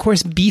want to, of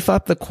course, beef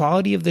up the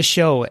quality of the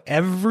show.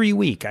 Every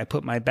week, I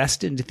put my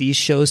best into these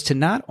shows to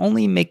not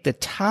only make the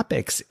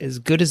topics as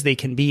good as they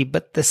can be,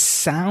 but the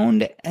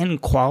sound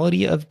and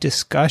quality of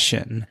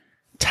discussion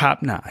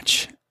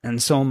top-notch. And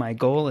so my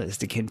goal is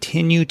to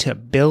continue to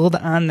build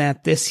on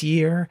that this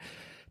year,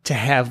 to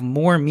have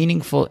more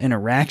meaningful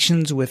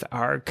interactions with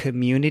our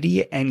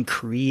community and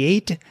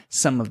create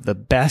some of the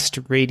best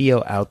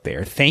radio out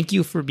there. Thank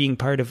you for being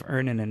part of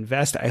Earn and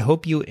Invest. I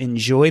hope you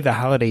enjoy the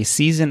holiday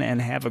season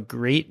and have a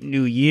great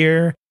new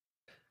year.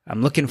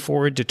 I'm looking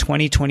forward to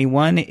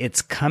 2021.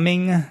 It's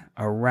coming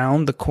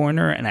around the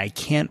corner, and I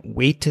can't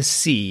wait to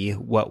see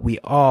what we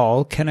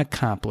all can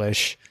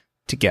accomplish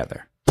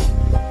together.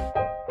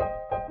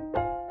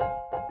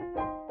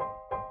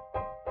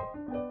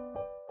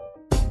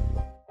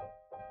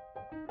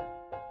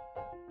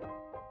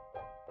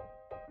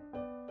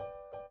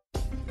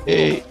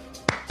 Hey.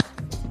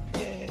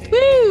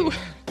 Woo!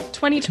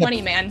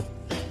 2020, man.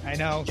 I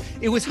know.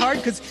 It was hard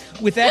because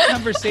with that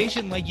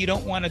conversation, like, you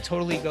don't want to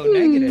totally go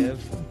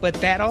negative, but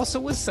that also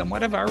was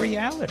somewhat of our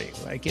reality.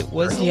 Like, it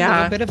was a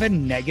little bit of a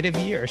negative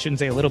year. I shouldn't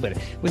say a little bit.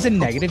 It was a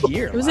negative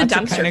year. It was a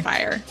dumpster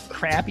fire.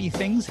 Crappy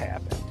things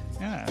happened.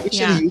 Yeah. We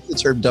should have used the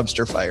term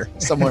dumpster fire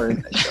somewhere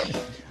in that show.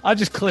 I'll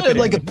just clip it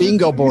like a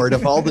bingo board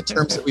of all the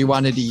terms that we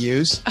wanted to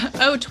use.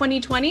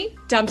 2020,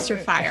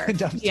 dumpster fire.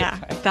 Fire.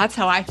 That's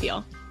how I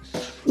feel.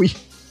 We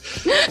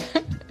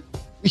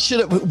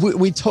should have.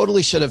 We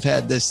totally should have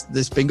had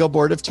this bingo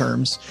board of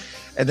terms,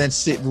 and then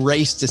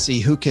race to see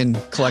who can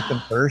collect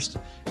them first.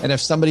 And if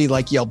somebody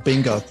yelled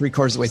bingo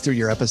 3/4 of the way through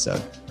your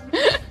episode,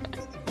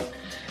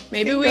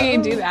 maybe we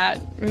do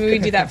that. Maybe we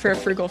do that for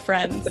Frugal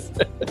Friends.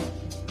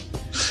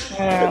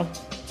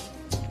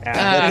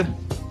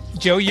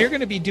 Joe, you're going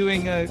to be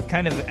doing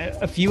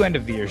a few end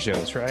of the year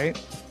shows, right?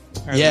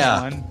 Or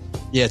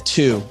Yeah,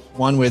 two.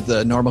 One with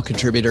normal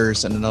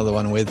contributors and another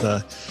one with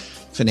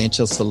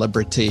financial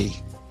celebrity.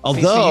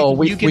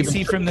 Although you can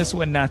see from this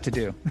one not to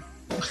do.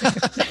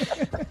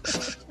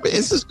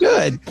 This is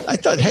good. I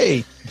thought,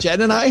 hey,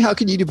 Jen and I, how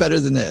can you do better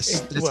than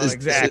this?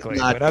 Exactly.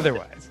 But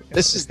otherwise,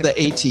 this is the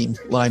A-team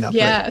lineup.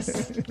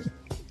 Yes. Right?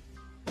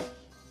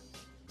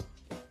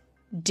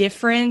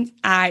 Different.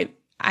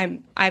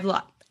 I'm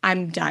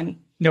done.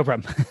 No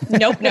problem.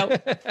 Nope.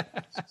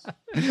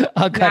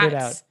 I'll cut it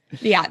out.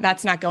 Yeah,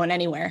 that's not going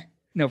anywhere.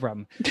 No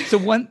problem. So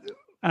one.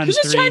 I was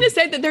just trying to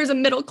say that there's a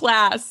middle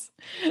class.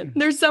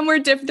 There's somewhere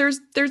different.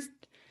 There's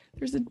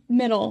a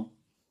middle.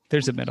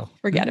 There's a middle.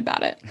 Forget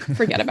about it.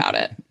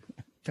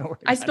 Don't worry.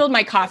 I spilled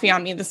my coffee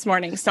on me this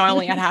morning, so I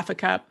only had half a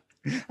cup.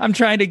 I'm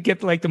trying to get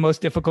the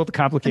most difficult,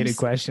 complicated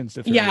questions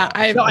to throw out.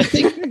 I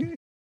think.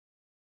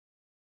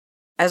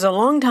 As a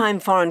longtime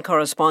foreign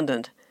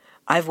correspondent,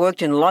 I've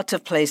worked in lots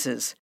of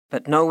places,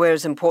 but nowhere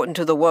as important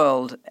to the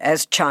world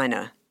as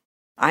China.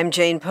 I'm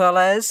Jane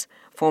Perlez,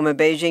 former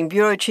Beijing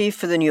bureau chief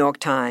for the New York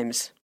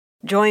Times.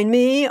 Join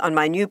me on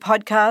my new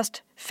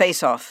podcast,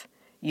 Face Off,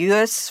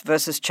 U.S.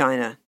 versus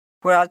China,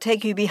 where I'll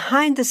take you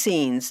behind the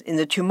scenes in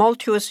the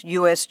tumultuous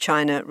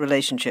U.S.-China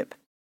relationship.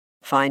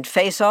 Find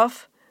Face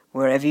Off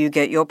wherever you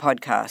get your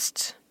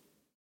podcasts.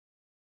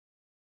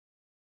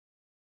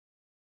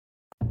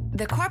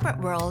 The corporate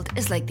world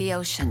is like the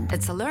ocean.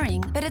 It's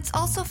alluring, but it's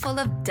also full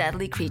of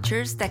deadly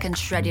creatures that can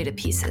shred you to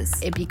pieces.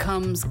 It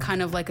becomes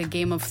kind of like a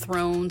Game of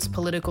Thrones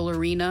political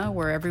arena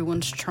where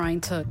everyone's trying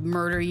to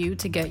murder you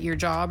to get your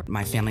job.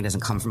 My family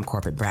doesn't come from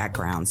corporate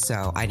background,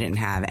 so I didn't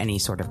have any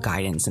sort of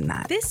guidance in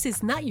that. This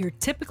is not your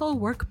typical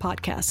work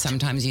podcast.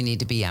 Sometimes you need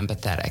to be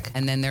empathetic.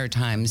 And then there are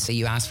times that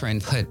you ask for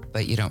input,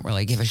 but you don't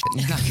really give a shit.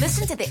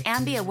 Listen to the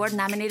Ambie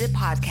Award-nominated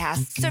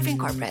podcast, Surfing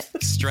Corporate.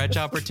 Stretch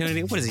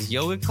opportunity? What is this,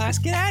 yoga class?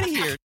 Get out of here.